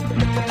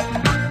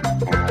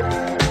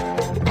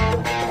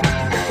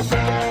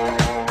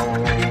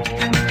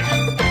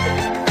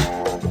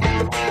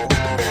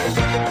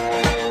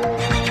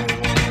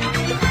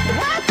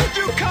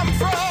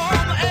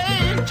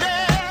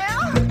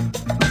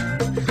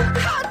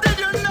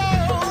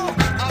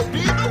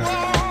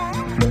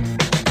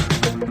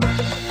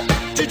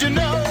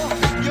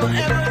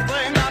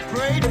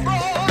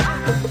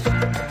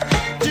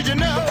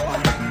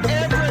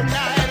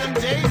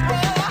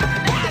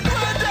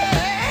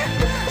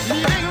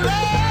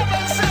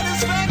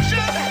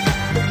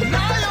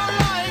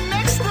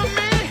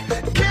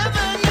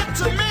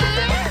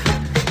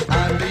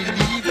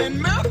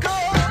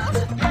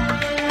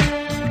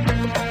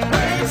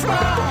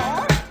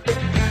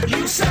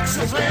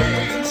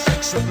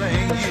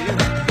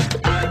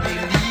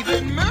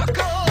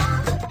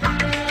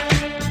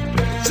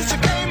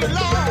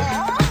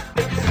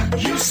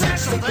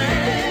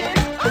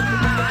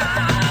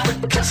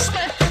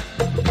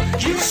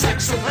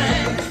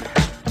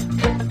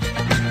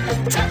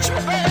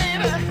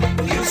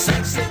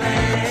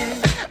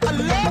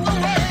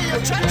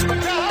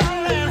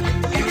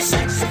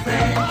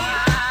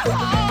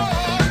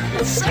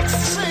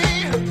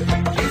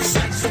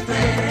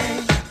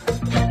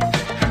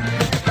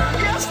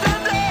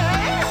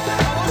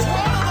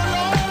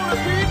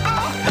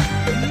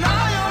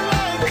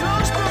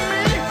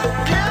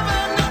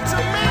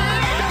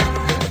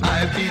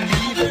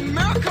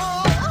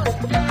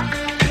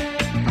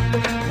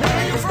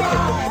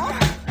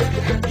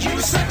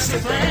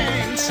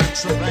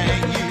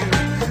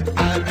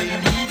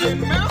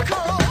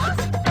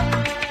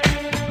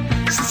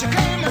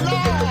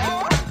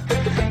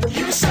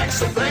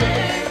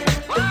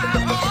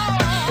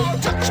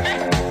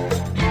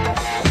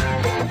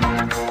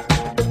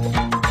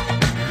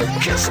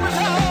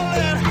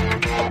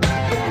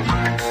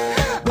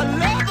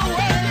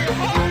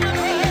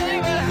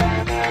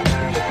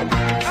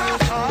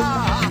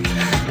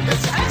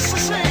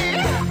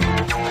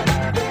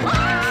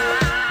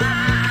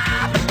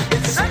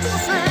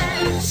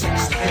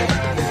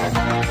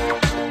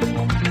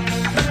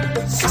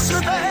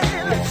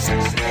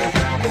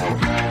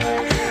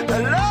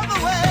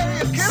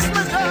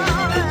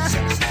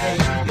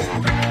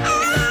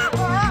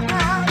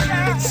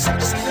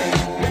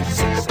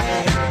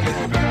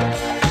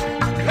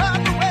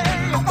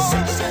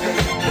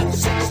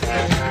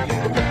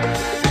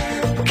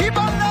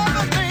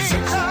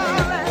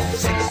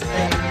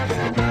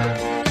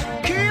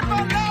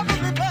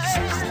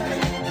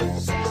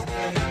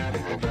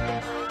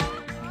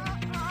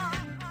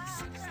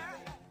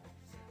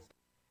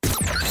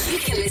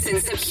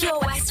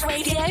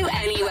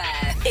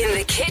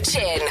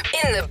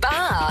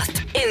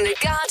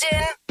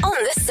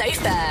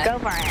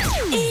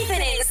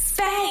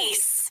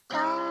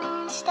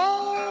 Don't stay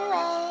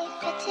away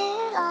for too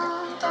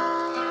long. Don't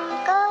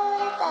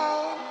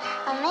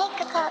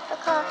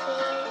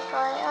coffee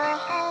for your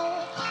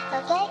head.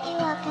 I'll get you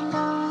up and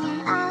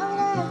going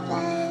out of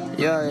bed.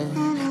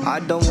 Yeah, I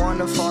don't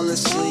wanna fall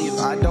asleep,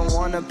 I don't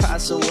wanna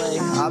pass away.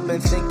 I've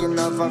been thinking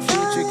of our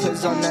future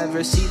cause I'll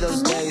never see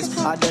those days.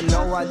 I don't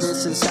know why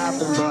this has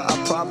happened, but I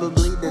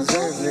probably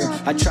deserve it.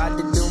 I tried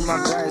to do my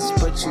best,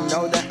 but you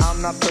know that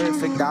I'm not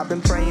perfect. I've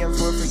been praying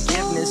for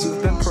forgiveness,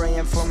 you've been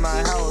praying for my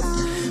health.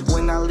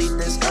 When I leave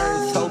this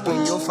earth,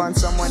 hoping you'll find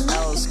someone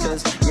else.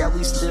 Cause yeah,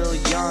 we still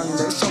young,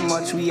 there's so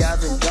much we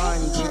haven't done.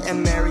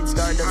 Getting married,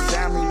 start a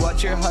family,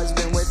 watch your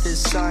husband with his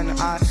son.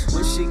 I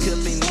wish it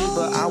could be me,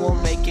 but I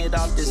won't make it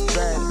off this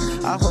bed.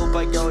 I hope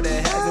I go to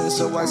heaven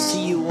so I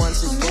see you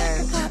once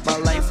again. My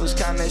life was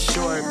kinda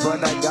short,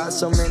 but I got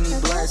so many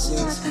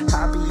blessings.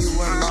 Happy you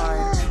were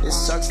mine, it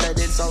sucks that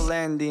it's all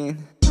ending.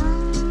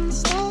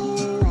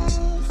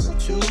 For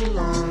too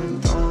long,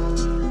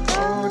 don't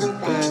go to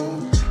bed.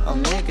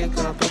 I'll make a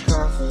cup of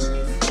coffee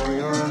for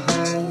your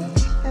head.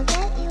 I'll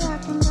get you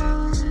up and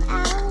going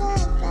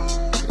out of bed.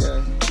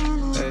 Yeah,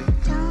 hey.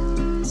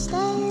 Don't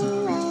stay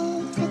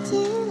awake for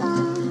too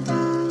long.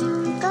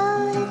 Don't go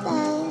to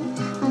bed.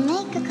 I'll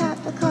make a cup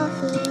of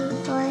coffee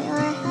for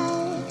your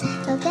head.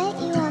 I'll get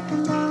you up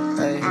and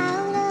going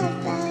out of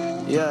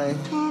bed. Yeah.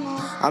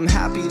 I'm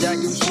happy that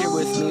you're here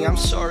with me. I'm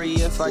sorry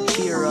if I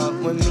tear up.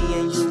 When me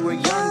and you were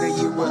younger,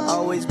 you would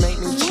always make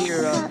me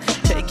cheer up.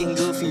 Taking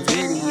goofy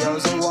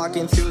videos and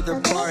walking through the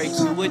park.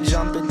 You would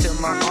jump into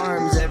my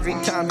arms every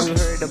time you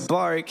heard a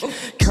bark.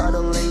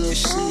 Cuddle in your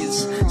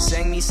sheets,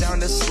 sang me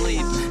sound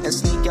asleep, and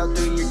sneak out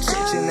through your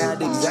kitchen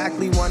at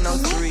exactly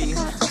 1:03.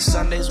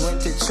 Sundays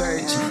went to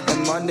church,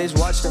 and Mondays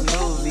watched a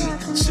movie.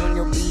 Soon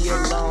you'll be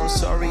alone,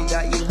 sorry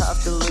that you have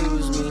to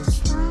lose me.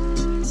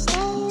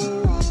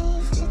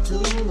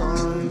 Too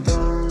long,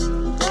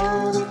 don't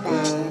go to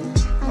bed.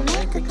 I'll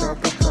make a cup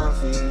of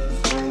coffee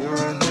for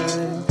your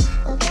head.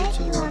 I'll get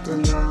you up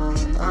and down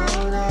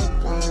out of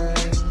bed.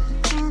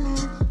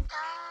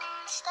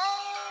 Don't stay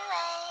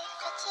awake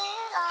for too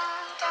long.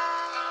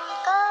 Don't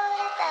go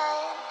to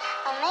bed.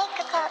 I'll make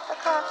a cup of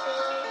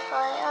coffee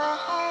for your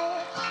head.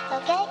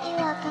 I'll get you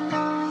up and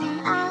going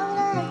out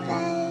of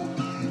bed.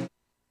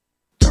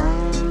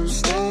 Don't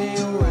stay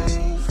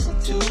awake for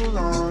too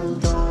long.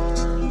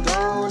 Don't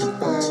go to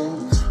bed.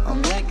 I'll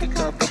make a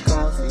cup of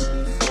coffee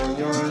for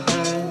your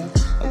head.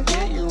 I'll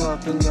get you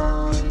up and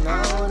going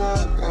out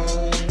of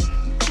bed.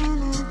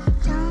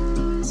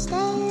 Don't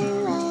stay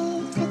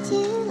awake for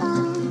too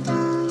long.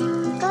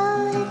 Don't go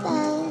to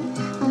bed.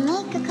 I'll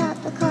make a cup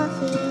of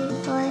coffee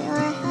for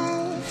your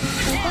head.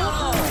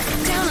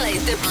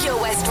 Download the Pure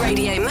West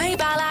Radio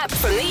mobile app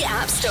from the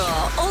App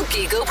Store or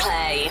Google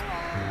Play.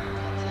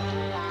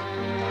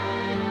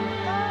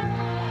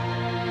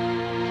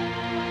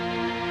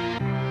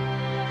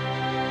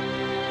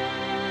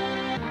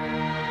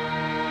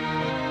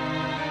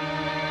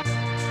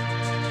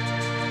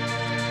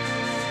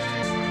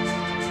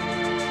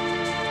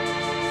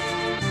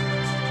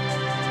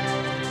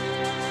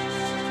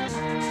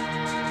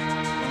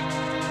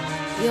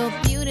 You're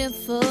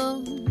beautiful,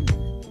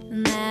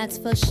 that's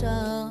for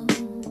sure.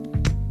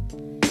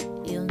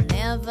 You'll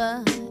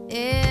never,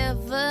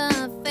 ever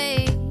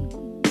fade.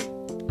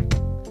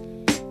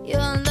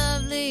 You're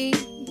lovely,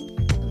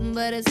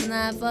 but it's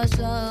not for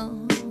sure.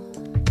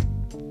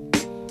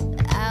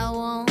 I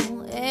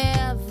won't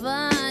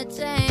ever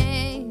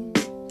change.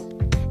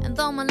 And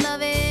though my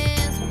love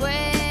is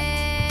great,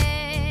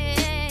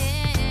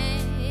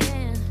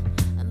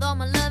 and though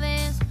my love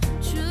is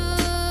true,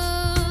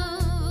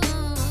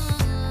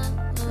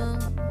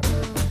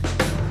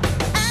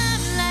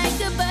 I'm like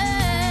a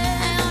bird,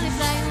 I only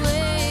fly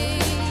away.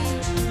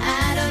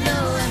 I don't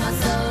know where my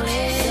soul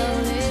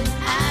is,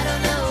 I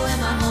don't know where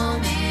my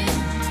home is.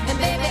 And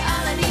baby,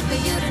 all I need for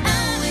you to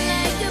know is I'm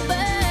like a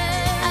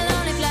bird, I'll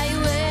only fly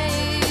away.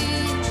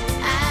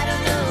 I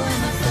don't know where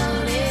my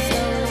soul is,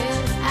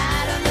 I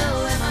don't know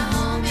where my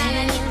home is. And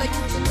I need for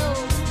you to know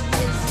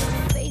is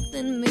faith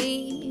in me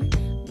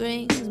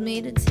brings me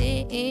to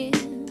tears.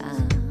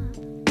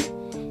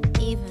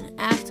 Even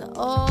after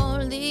all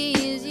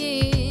these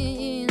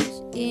years,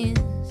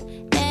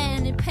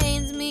 and it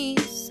pains me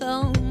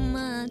so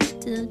much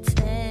to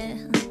tell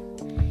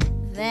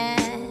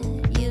that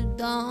you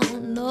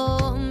don't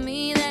know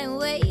me that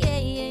way,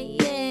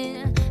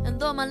 and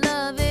though my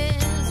love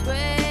is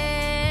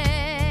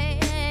great,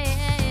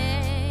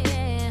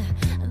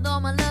 and though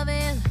my love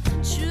is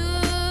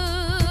true,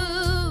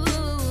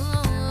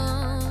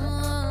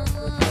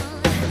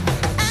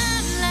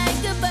 I'm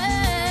like a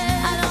bird,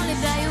 I'll only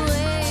fly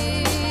away.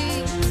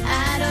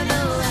 I don't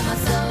know where my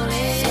soul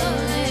is,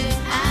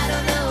 I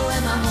don't know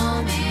where my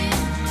home is.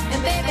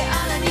 And baby,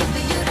 all I need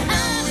for you to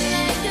know is I'm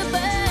like a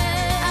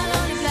bird, I'll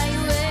only fly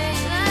away.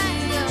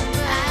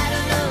 I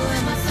don't know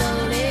where my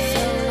soul is,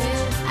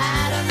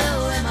 I don't know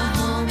where my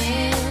home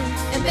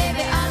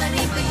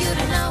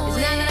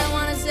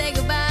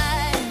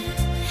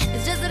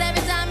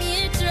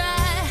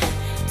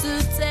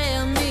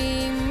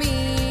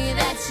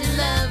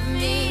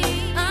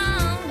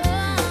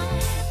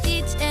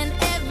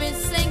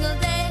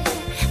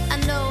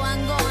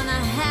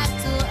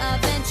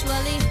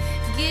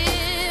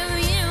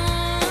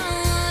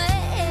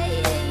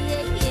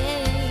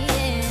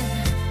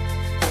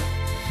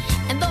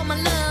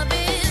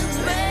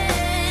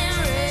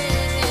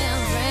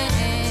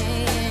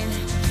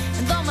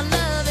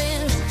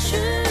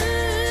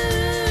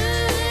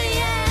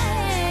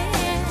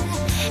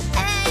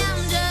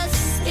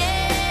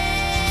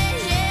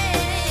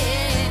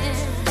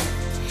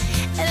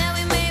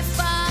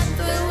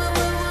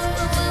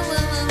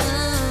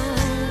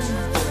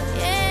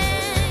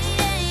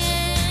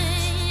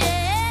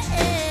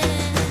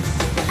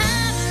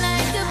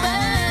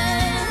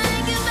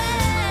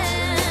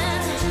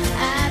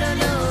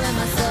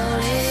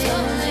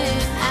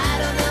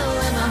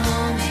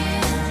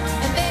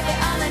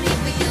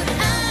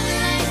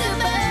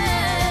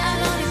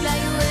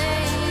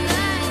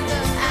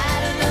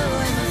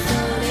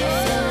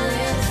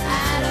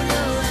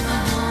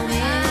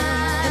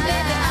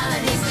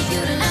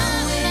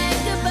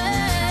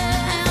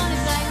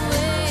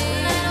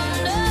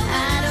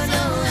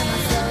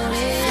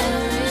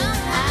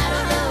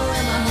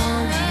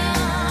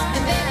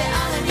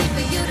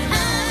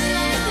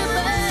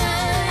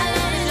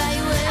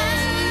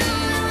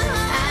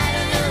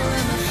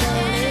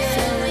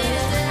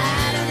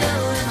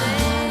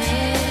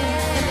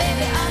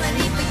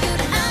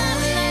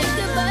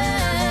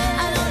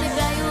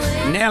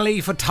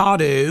Nelly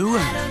Furtado.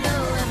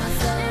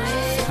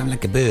 I'm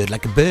like a bird,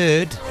 like a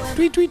bird.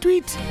 Tweet, tweet,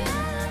 tweet.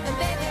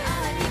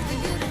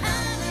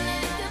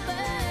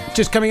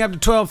 Just coming up to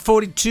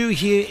 12:42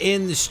 here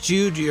in the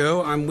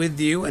studio. I'm with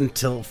you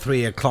until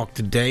 3 o'clock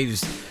today,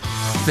 just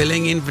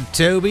filling in for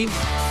Toby.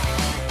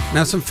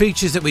 Now, some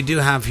features that we do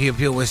have here at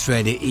Pure West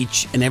Radio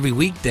each and every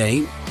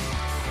weekday.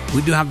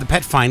 We do have the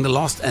Pet Finder,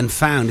 Lost and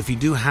Found. If you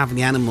do have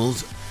any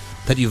animals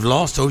that you've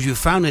lost or if you've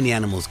found any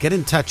animals, get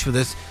in touch with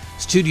us.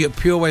 Studio at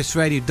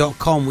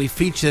purewestradio.com. We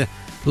feature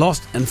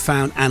lost and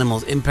found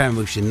animals in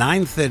Pembrokeshire,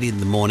 9:30 in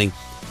the morning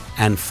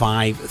and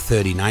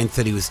 5:30.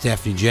 9:30 with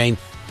Stephanie Jane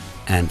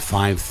and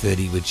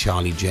 5:30 with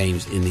Charlie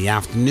James in the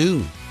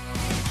afternoon.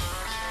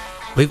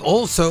 We've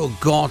also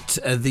got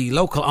the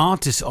local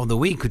artist of the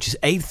week, which is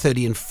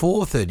 8:30 and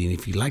 4:30. And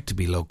if you'd like to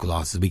be local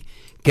artist of the week,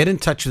 get in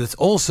touch with us.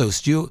 Also,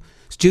 studio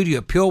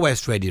at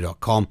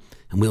purewestradio.com,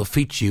 and we'll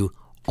feature you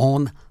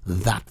on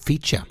that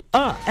feature.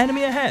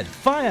 Enemy ahead.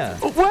 Fire.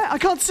 Oh, where? I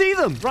can't see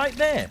them. Right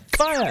there.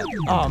 Fire.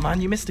 Oh,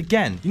 man, you missed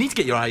again. You need to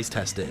get your eyes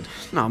tested.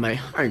 Nah, mate,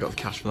 I ain't got the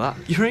cash for that.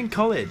 You're in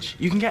college.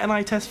 You can get an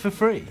eye test for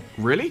free.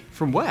 Really?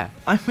 From where?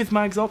 I'm with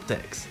Mags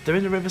Optics. They're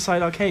in the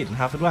Riverside Arcade in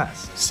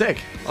Haverfordwest.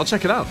 Sick. I'll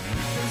check it out.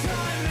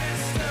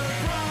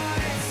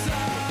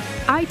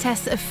 Eye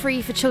tests are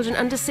free for children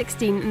under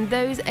 16 and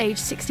those aged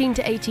 16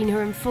 to 18 who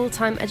are in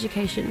full-time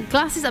education.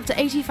 Glasses up to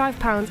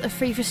 £85 are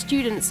free for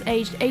students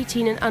aged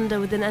 18 and under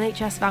with an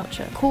NHS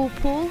voucher. Call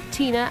Paul,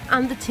 Tina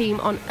and the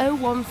team on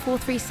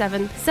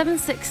 01437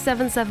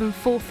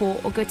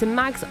 767744 or go to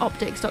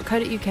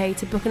magsoptics.co.uk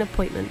to book an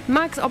appointment.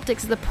 Mags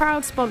Optics are the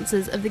proud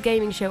sponsors of the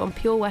gaming show on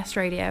Pure West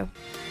Radio.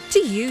 Do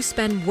you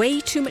spend way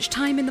too much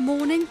time in the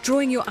morning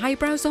drawing your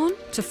eyebrows on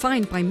to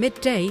find by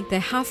midday they're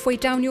halfway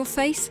down your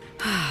face?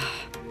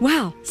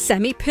 Well,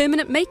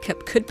 semi-permanent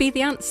makeup could be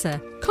the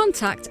answer.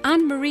 Contact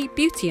Anne-Marie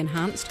Beauty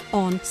Enhanced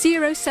on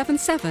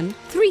 077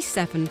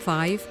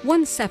 375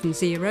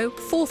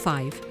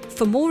 17045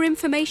 for more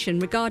information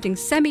regarding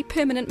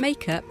semi-permanent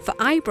makeup for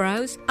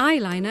eyebrows,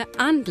 eyeliner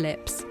and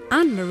lips.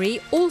 Anne-Marie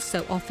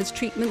also offers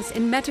treatments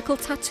in medical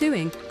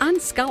tattooing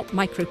and scalp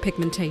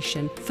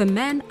micropigmentation for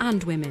men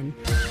and women.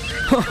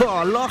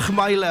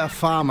 Lochmeyler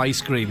Farm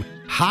Ice Cream.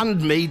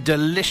 Handmade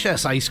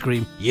delicious ice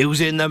cream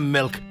using the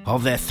milk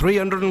of their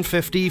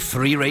 350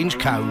 free-range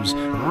cows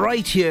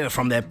right here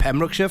from their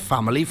Pembrokeshire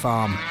family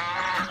farm.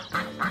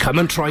 Come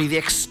and try the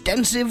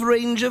extensive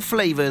range of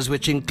flavours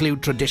which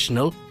include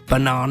traditional,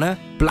 banana,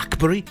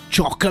 blackberry,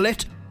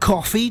 chocolate,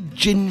 coffee,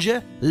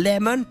 ginger,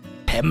 lemon,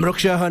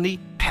 Pembrokeshire honey,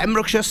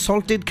 Pembrokeshire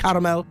salted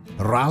caramel,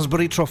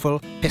 raspberry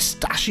truffle,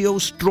 pistachio,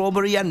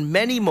 strawberry and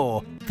many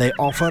more. They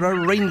offer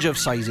a range of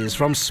sizes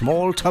from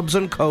small tubs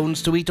and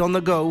cones to eat on the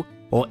go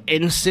or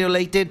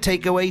insulated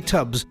takeaway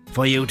tubs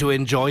for you to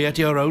enjoy at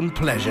your own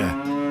pleasure.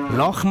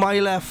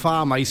 Lochmeyler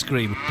Farm Ice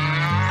Cream.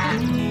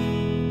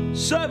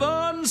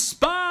 7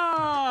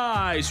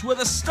 Spice, where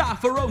the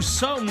staff are oh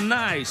so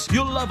nice.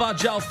 You'll love our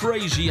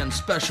jalfrezi and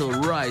special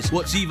rice.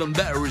 What's even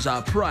better is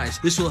our price.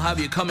 This will have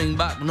you coming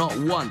back not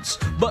once,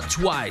 but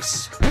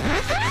twice.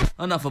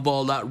 Enough of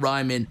all that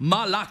rhyming.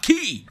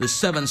 Malaki! The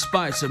 7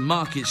 Spice of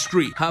Market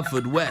Street,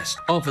 Haverfordwest,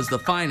 offers the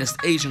finest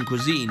Asian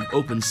cuisine,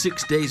 open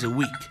 6 days a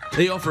week.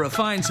 They offer a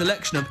fine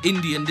selection of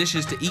Indian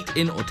dishes to eat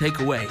in or take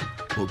away.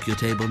 Book your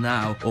table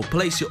now or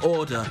place your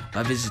order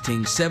by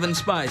visiting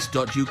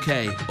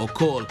 7spice.uk or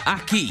call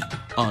Aki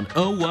on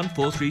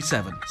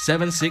 01437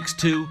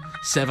 762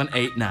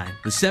 789.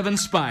 The 7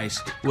 Spice,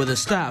 where the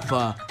staff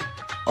are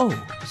oh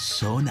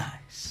so nice.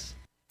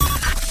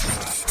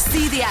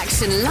 See the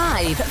action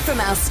live from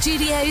our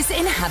studios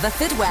in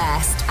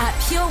Haverfordwest at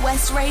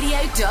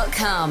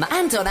purewestradio.com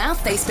and on our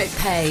Facebook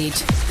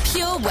page,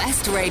 Pure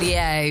West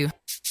Radio.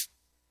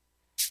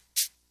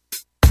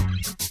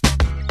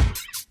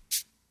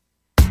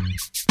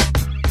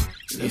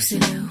 Lucy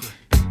Lou,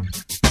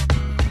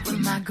 with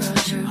my girl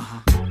Drew,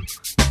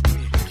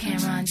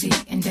 Cameron D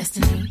and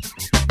Destiny,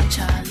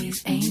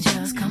 Charlie's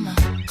Angels, come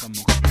on.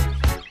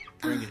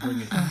 Bring it.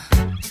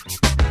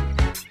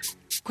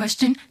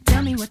 Question,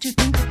 tell me what you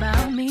think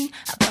about me.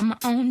 I buy my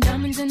own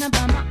diamonds and I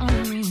buy my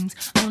own rings.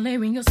 Only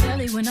ring your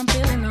celly when I'm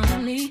feeling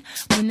lonely.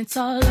 When it's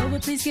all over,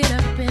 please get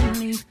up and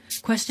leave.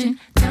 Question,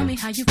 tell me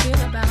how you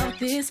feel about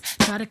this.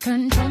 Try to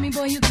control me,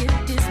 boy, you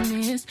get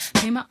dismissed.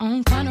 Pay my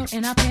own condo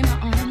and I pay my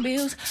own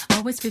bills.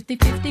 Always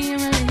 50-50 in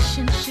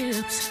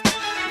relationships.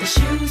 The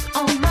shoes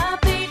on my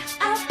feet,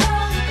 I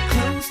bought. The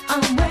clothes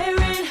I'm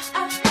wearing,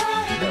 I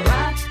bought. The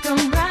rock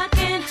I'm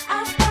rocking,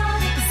 I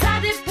bought. 'Cause I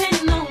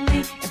depend on me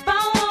if I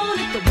want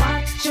it. The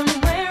watch I'm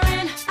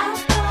wearing, I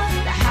bought.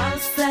 The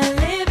house I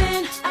live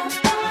in, I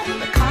bought.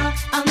 The car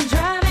I'm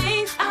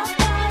driving, I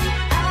bought.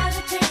 I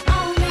depend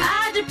on me,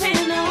 I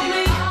depend on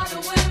me. All the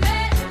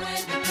women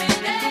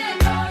independent,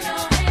 throw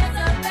your hands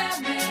up at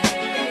me.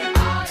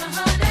 All the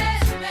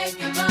honeys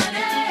making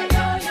money,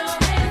 throw your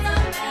hands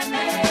up at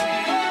me.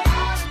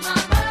 All the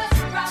mamas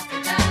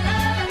rockin'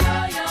 dollar,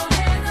 throw your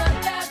hands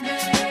up at me.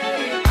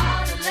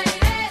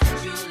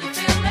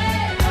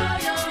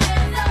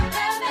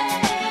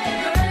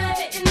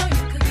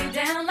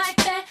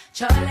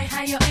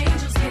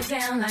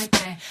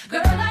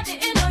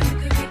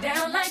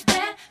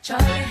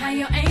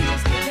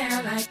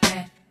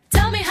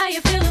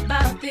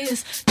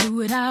 Do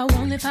what I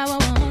want, live how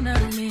I wanna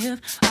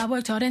live. I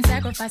worked hard and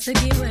sacrificed to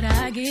get what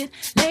I get.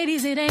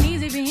 Ladies, it ain't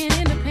easy being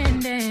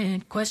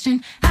independent.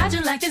 Question, how'd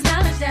you like this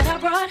knowledge that I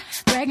brought?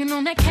 Bragging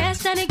on that cash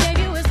that he gave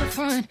you is the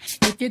front.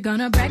 If you're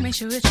gonna brag, make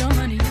sure it's your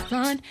money you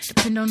fund.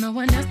 Depend on no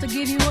one else to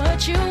give you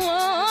what you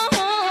want.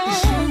 The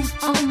shoes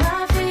on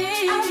my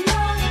feet,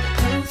 the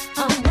clothes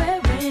I'm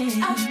wearing,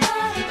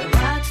 the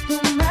rock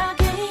I'm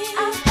rocking,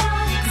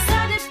 'cause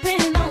I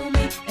depend on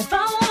me. If I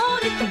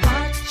want it, the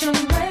watch I'm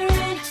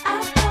wearing,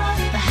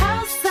 the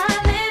house I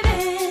live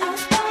in,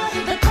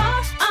 the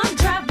car I'm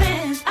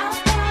driving, I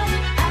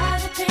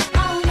depend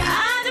on me.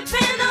 I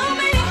depend on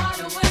me. All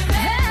the women,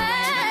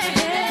 hey,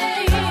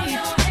 throw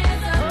your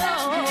hands up at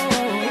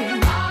me.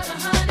 All the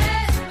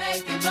honeys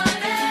making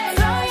money,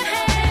 throw your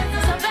hands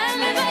up at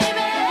me,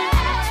 baby.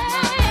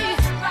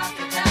 Rock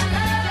the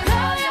dollar,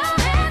 throw your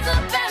hands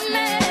up at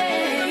me.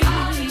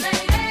 All the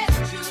ladies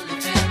truly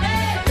feel me,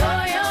 throw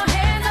your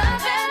hands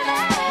up at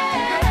me.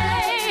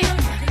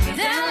 Get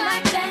down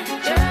like that,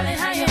 Charlie,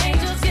 how your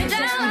angels get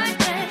down like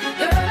that.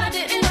 Girl, I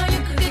didn't know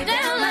you could get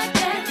down like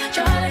that.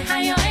 Charlie, how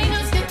your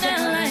angels get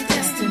down like that.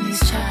 Destiny's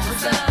Child,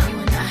 what's up? You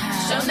and I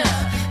have shown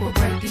up. We'll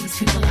break these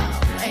people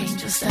off,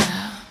 angel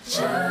style.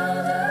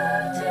 Child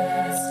of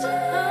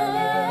destiny,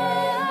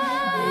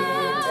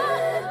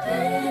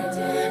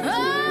 independent.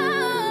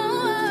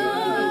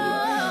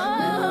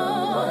 No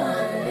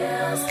one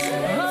else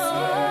can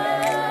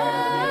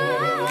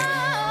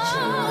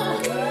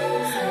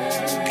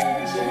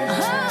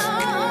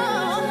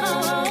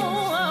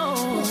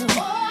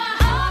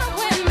all the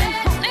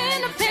women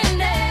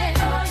independent.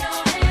 Throw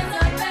your hands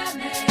up at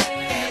me.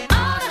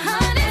 All the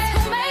honeys who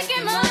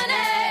making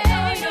money.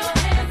 Throw your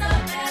hands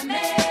up at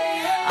me.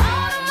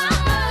 All the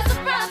mamas who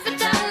profit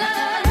dollar.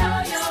 Throw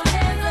your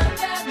hands up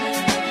at me.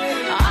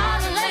 All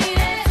the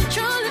ladies who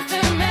truly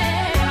feel me.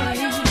 Throw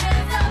your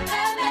hands up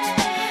at me.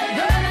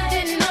 Girl, I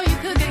didn't know you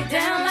could get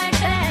down like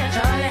that.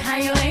 Charlie, how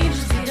your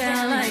angels get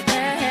down like that.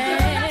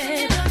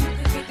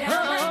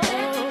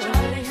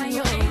 Charlie, how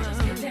your angels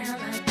get down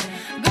like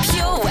that.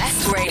 Pure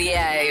West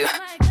Radio.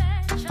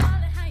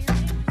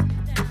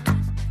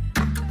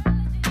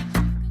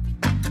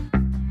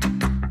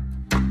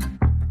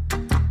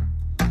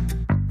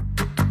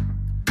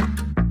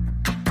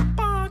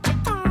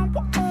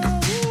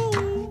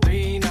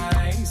 Three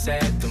nights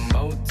at the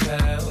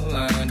motel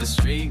under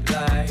street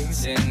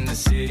lights in the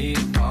city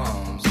of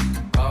palms.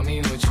 Call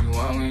me what you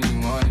want when you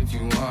want if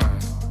you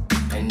want,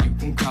 and you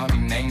can call me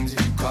names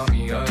if you call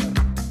me up.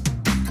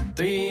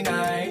 3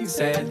 nights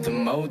at the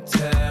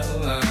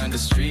motel under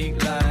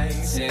street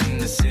lights in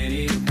the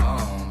city of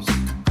palms.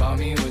 Call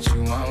me what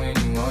you want when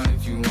you want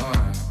if you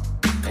want,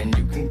 and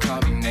you can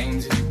call me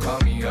names if you call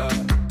me up.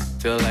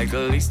 Feel like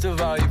the least of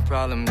all your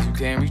problems. You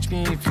can't reach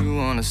me if you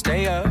wanna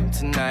stay up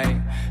tonight.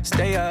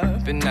 Stay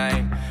up at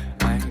night.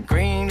 Like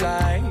green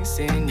lights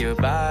in your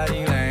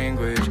body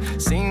language.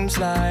 Seems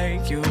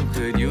like you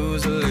could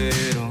use a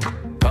little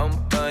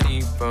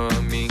company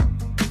from me.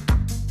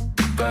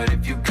 But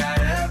if you got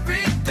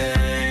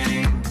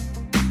everything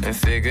and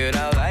figured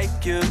out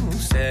like you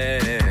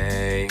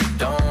say,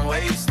 don't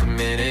waste a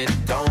minute,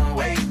 don't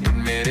wait,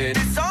 admit it.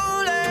 It's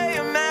only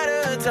a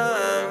matter of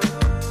time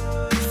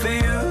for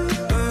you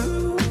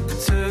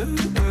to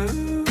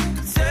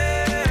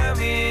tell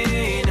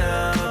me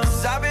now.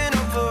 'Cause I've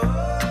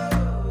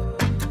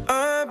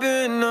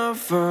been up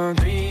for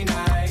 3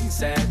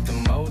 nights at the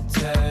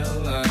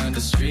motel under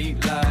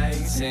street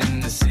lights in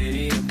the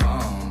city of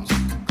palms.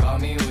 Call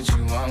me what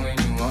you want when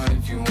you want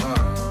if you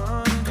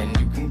want, and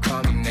you can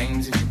call me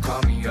names if you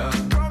call me up.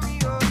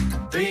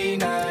 3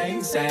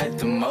 nights at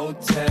the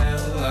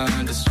motel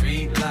under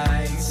street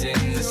lights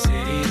in the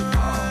city of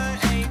palms.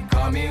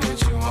 Call me what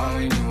you want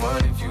when you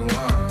want if you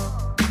want,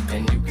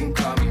 and you can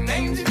call me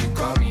names if you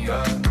call me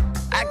up.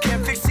 I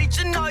can't fix each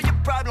and all your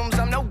problems.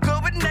 I'm no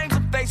good with names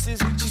or faces.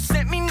 She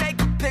sent me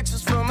naked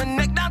pictures from her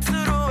neck down to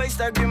the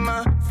waist. I get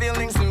my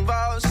feelings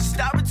involved. She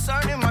stopped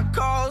returning my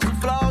calls. The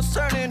flaws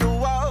turning to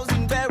walls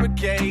and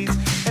barricades.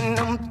 And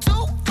I'm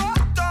too far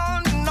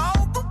gone in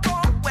all the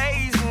wrong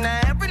ways. And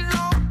every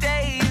long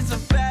day is a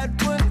bad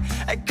one.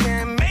 I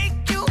can't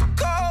make you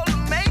call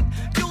or make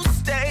you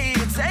stay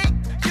or take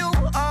you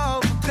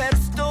off a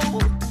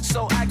pedestal.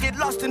 So I get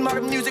lost in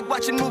modern music,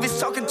 watching movies,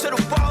 talking to the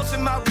walls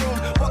in my room,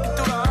 walking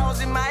through the halls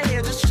in my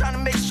head, just trying to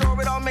make sure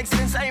it all makes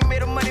sense. I ain't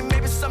made of money,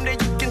 maybe someday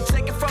you can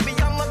take it from me.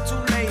 I'm up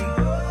too late,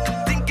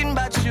 thinking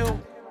about you.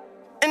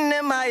 And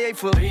MIA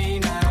for 3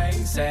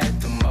 nights at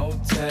the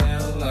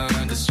motel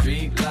under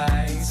street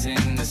lights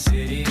in the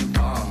city of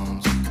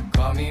palms.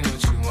 Call me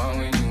what you want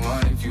when you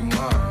want if you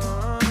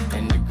want,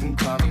 and you can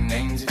call me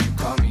names if you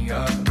call me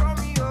up.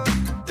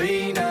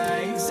 3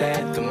 nights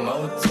at the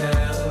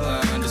motel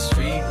under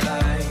street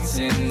lights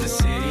in the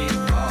city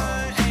of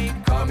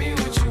palms. Call me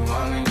what you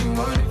want when you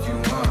want if you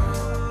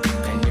want,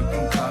 and you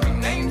can call me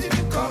names if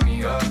you call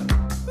me up.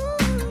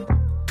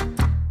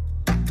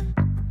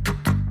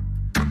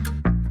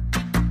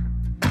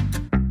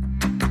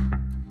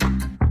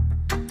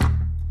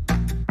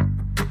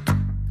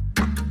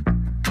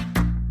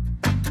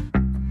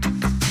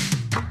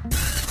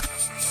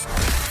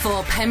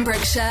 For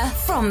Pembrokeshire,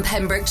 from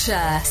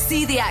Pembrokeshire.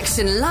 See the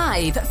action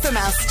live from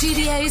our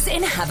studios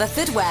in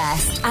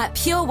Haverfordwest at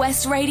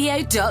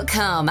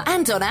purewestradio.com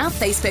and on our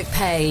Facebook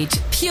page,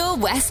 Pure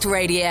West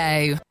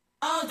Radio.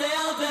 All day,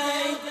 all day.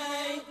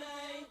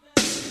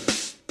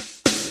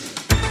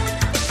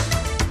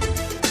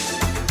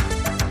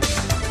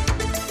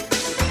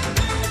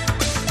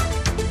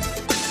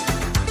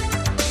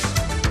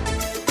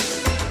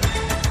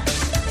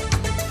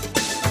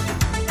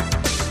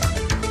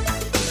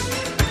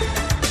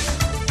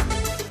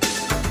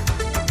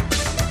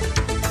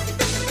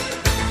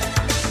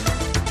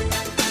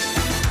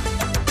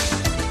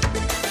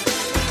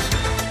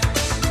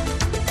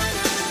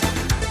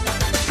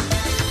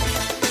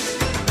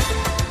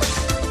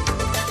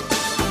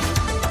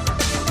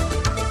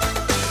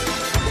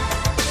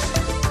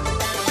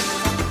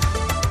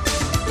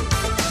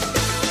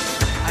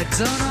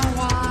 Don't know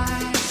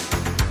why,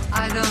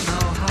 I don't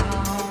know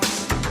how.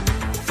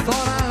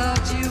 Thought I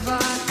loved you,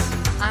 but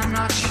I'm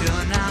not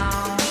sure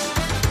now.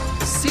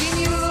 Seen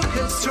you look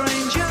at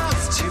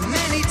strangers too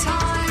many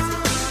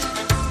times.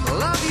 The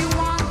love you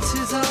want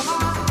is of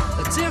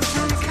a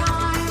different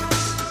kind.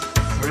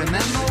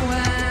 Remember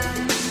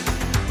when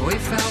we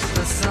felt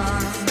the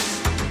sun?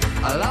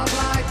 A love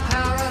like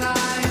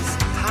paradise,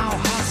 how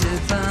hot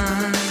it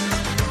burned.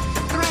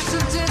 Threat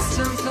of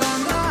distant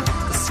thunder,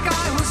 the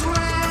sky was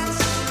red.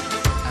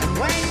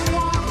 When you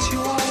walked, you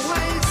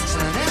always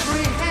turn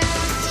every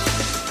head.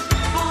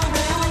 All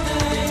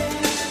day,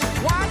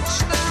 watch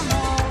them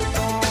all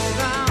fall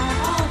down.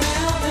 All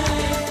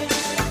day,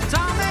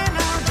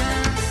 domino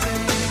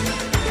dancing.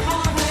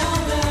 All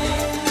day,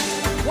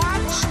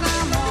 watch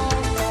them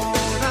all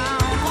fall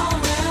down. All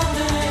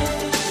day,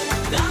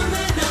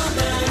 domino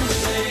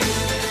dancing.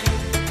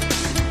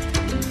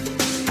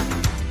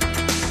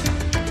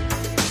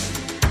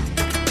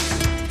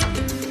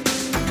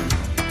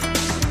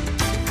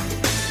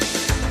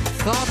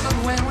 Thought that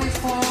when we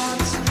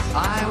fought,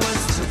 I was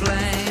to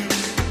blame.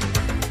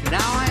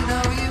 Now I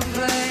know you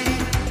play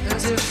a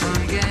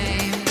different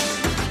game.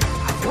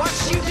 I've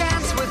watched you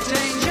dance with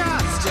danger,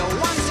 still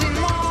wanting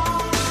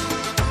more.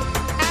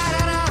 Add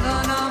another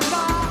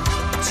number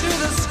to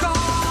the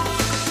score.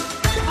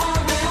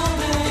 All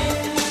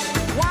day,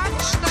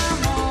 watch them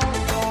all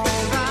fall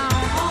down.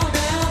 All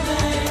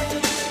day,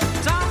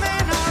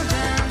 domino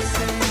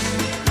dancing.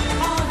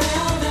 All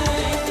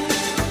day,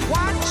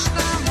 watch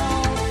them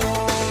all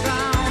fall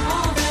down.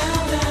 All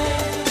day,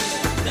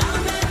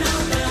 domino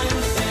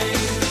dancing.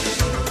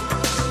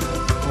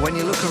 When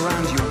you look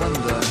around, you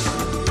wonder,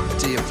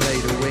 do you play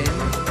to win?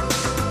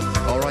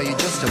 Or are you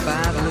just a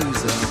bad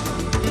loser?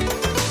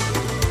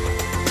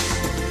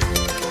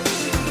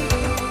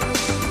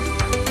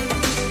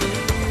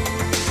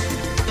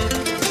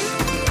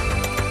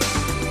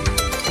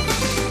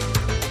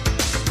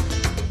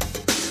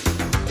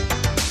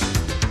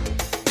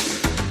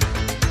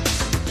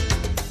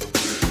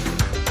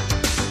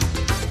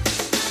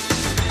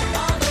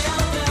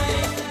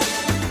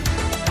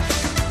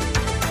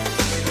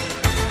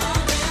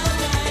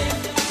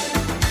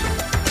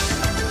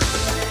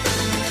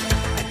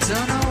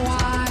 Don't know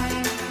why,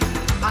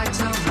 I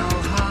don't know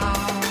how.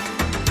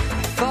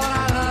 Thought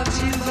I loved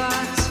you,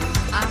 but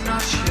I'm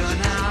not sure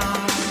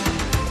now.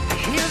 I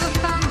hear the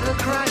thunder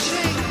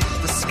crashing,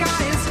 the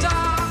sky is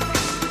dark,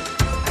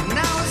 and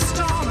now a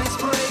storm is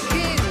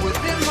breaking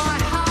within my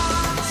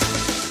heart.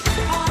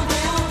 All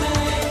day,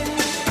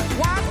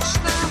 watch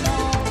them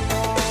all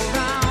fall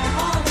down.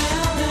 All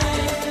day,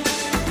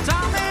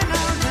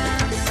 domino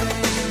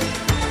dancing.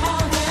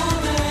 All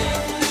day,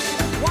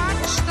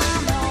 watch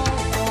them all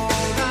fall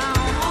down.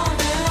 All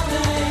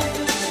day,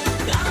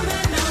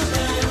 domino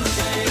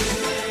dancing.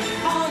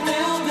 All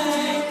day,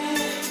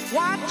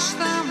 watch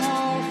them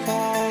all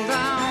fall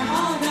down.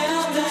 All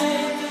day,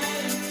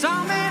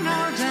 domino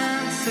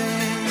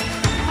dancing.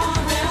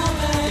 All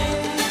day,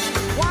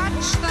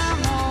 watch them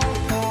all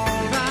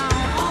fall down.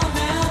 All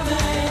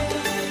day,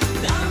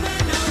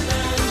 domino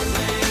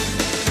dancing.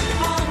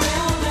 All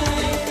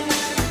day,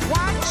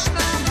 watch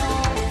them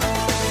all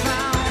fall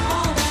down.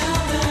 All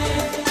day,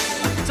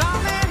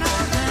 domino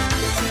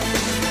dancing.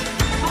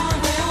 All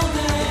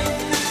day,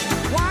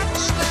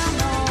 watch them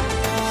all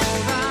fall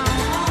down.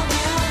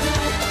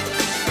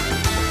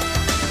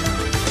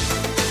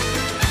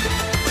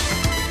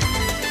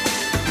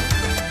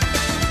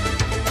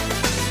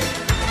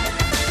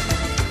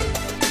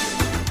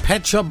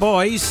 Pet Shop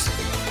Boys.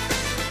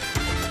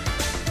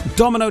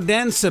 Domino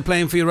Dancer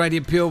playing for your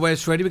radio, Pure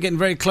West Radio. We're getting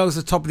very close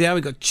to the top of the hour.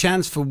 We've got a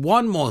chance for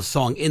one more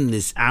song in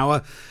this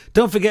hour.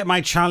 Don't forget my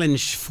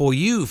challenge for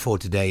you for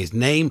today is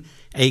name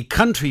a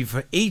country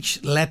for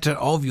each letter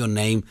of your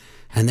name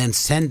and then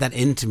send that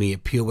in to me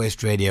at Pure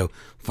West Radio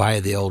via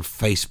the old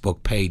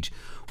Facebook page.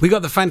 We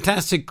got the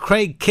fantastic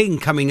Craig King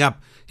coming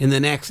up in the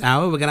next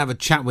hour. We're going to have a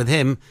chat with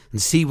him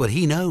and see what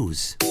he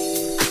knows.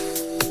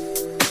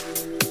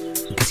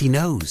 Because he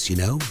knows, you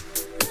know.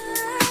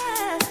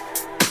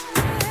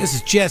 This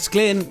is Jess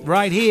Glynn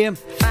right here.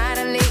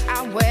 Finally,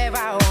 I'm where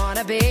I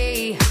wanna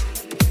be.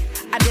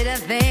 I didn't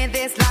think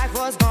this life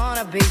was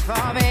gonna be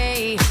for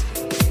me.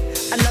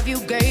 you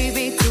gave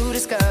me to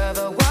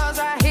discover was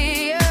right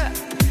here.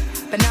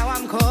 But now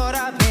I'm caught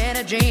up in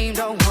a dream,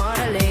 don't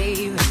wanna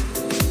leave.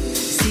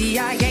 See,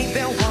 I ain't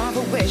been one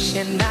for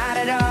wishing, not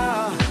at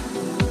all.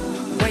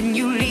 When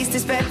you least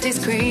expect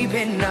it's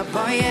creeping up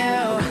on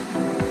you.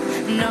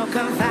 No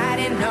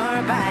confiding nor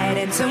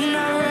abiding to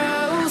no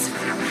rules.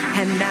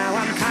 And now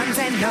I'm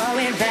content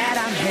knowing that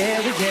I'm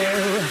here with you.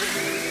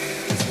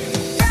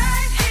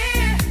 Right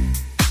here,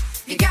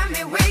 you got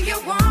me where you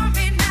want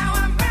me. Now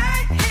I'm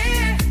right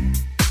here,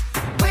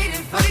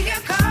 waiting for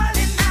your call.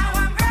 And now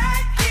I'm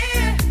right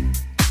here,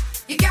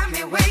 you got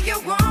me where you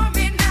want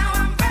me. Now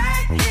I'm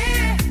right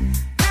here,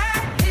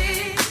 right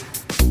here.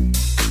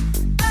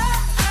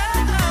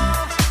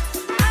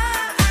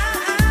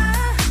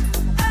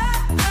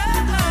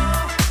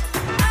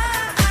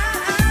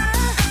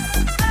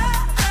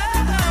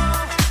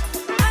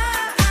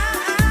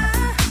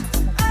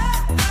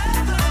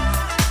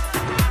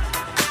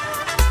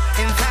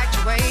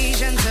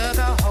 Infatuation took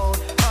a hold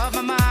of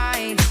my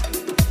mind.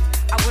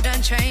 I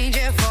wouldn't change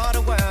it for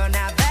the world.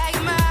 Now that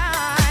you're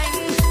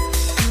mine,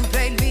 you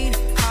played me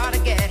hard to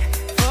get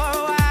for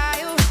a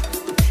while.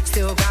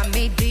 Still got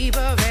me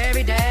deeper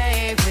every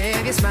day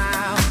with your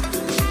smile.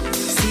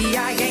 See,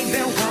 I ain't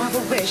been one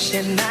for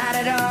wishing, not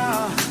at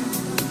all.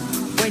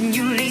 When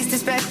you least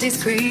expect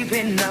it's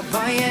creeping up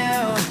on you.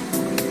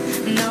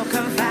 No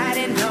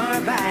confiding nor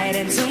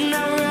abiding to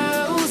no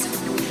rules.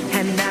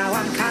 And now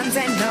I'm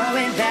content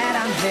knowing that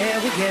I'm here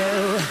with you.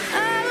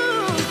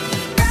 Oh,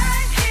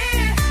 right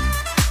here,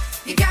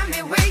 you got me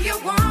where you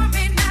want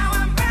me. Now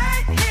I'm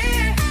right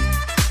here,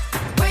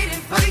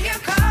 waiting for your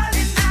call.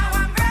 And now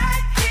I'm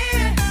right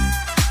here,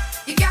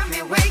 you got me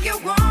where you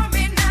want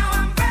me. Now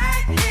I'm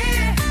right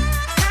here,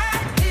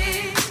 right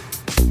here.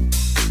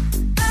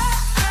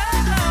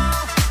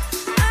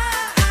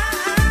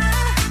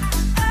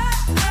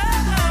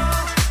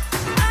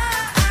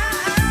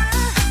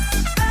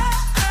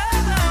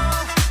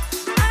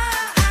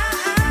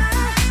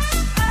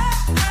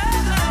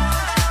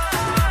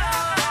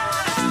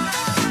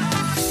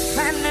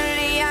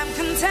 Finally I'm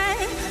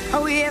content.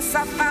 Oh yes,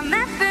 I found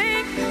that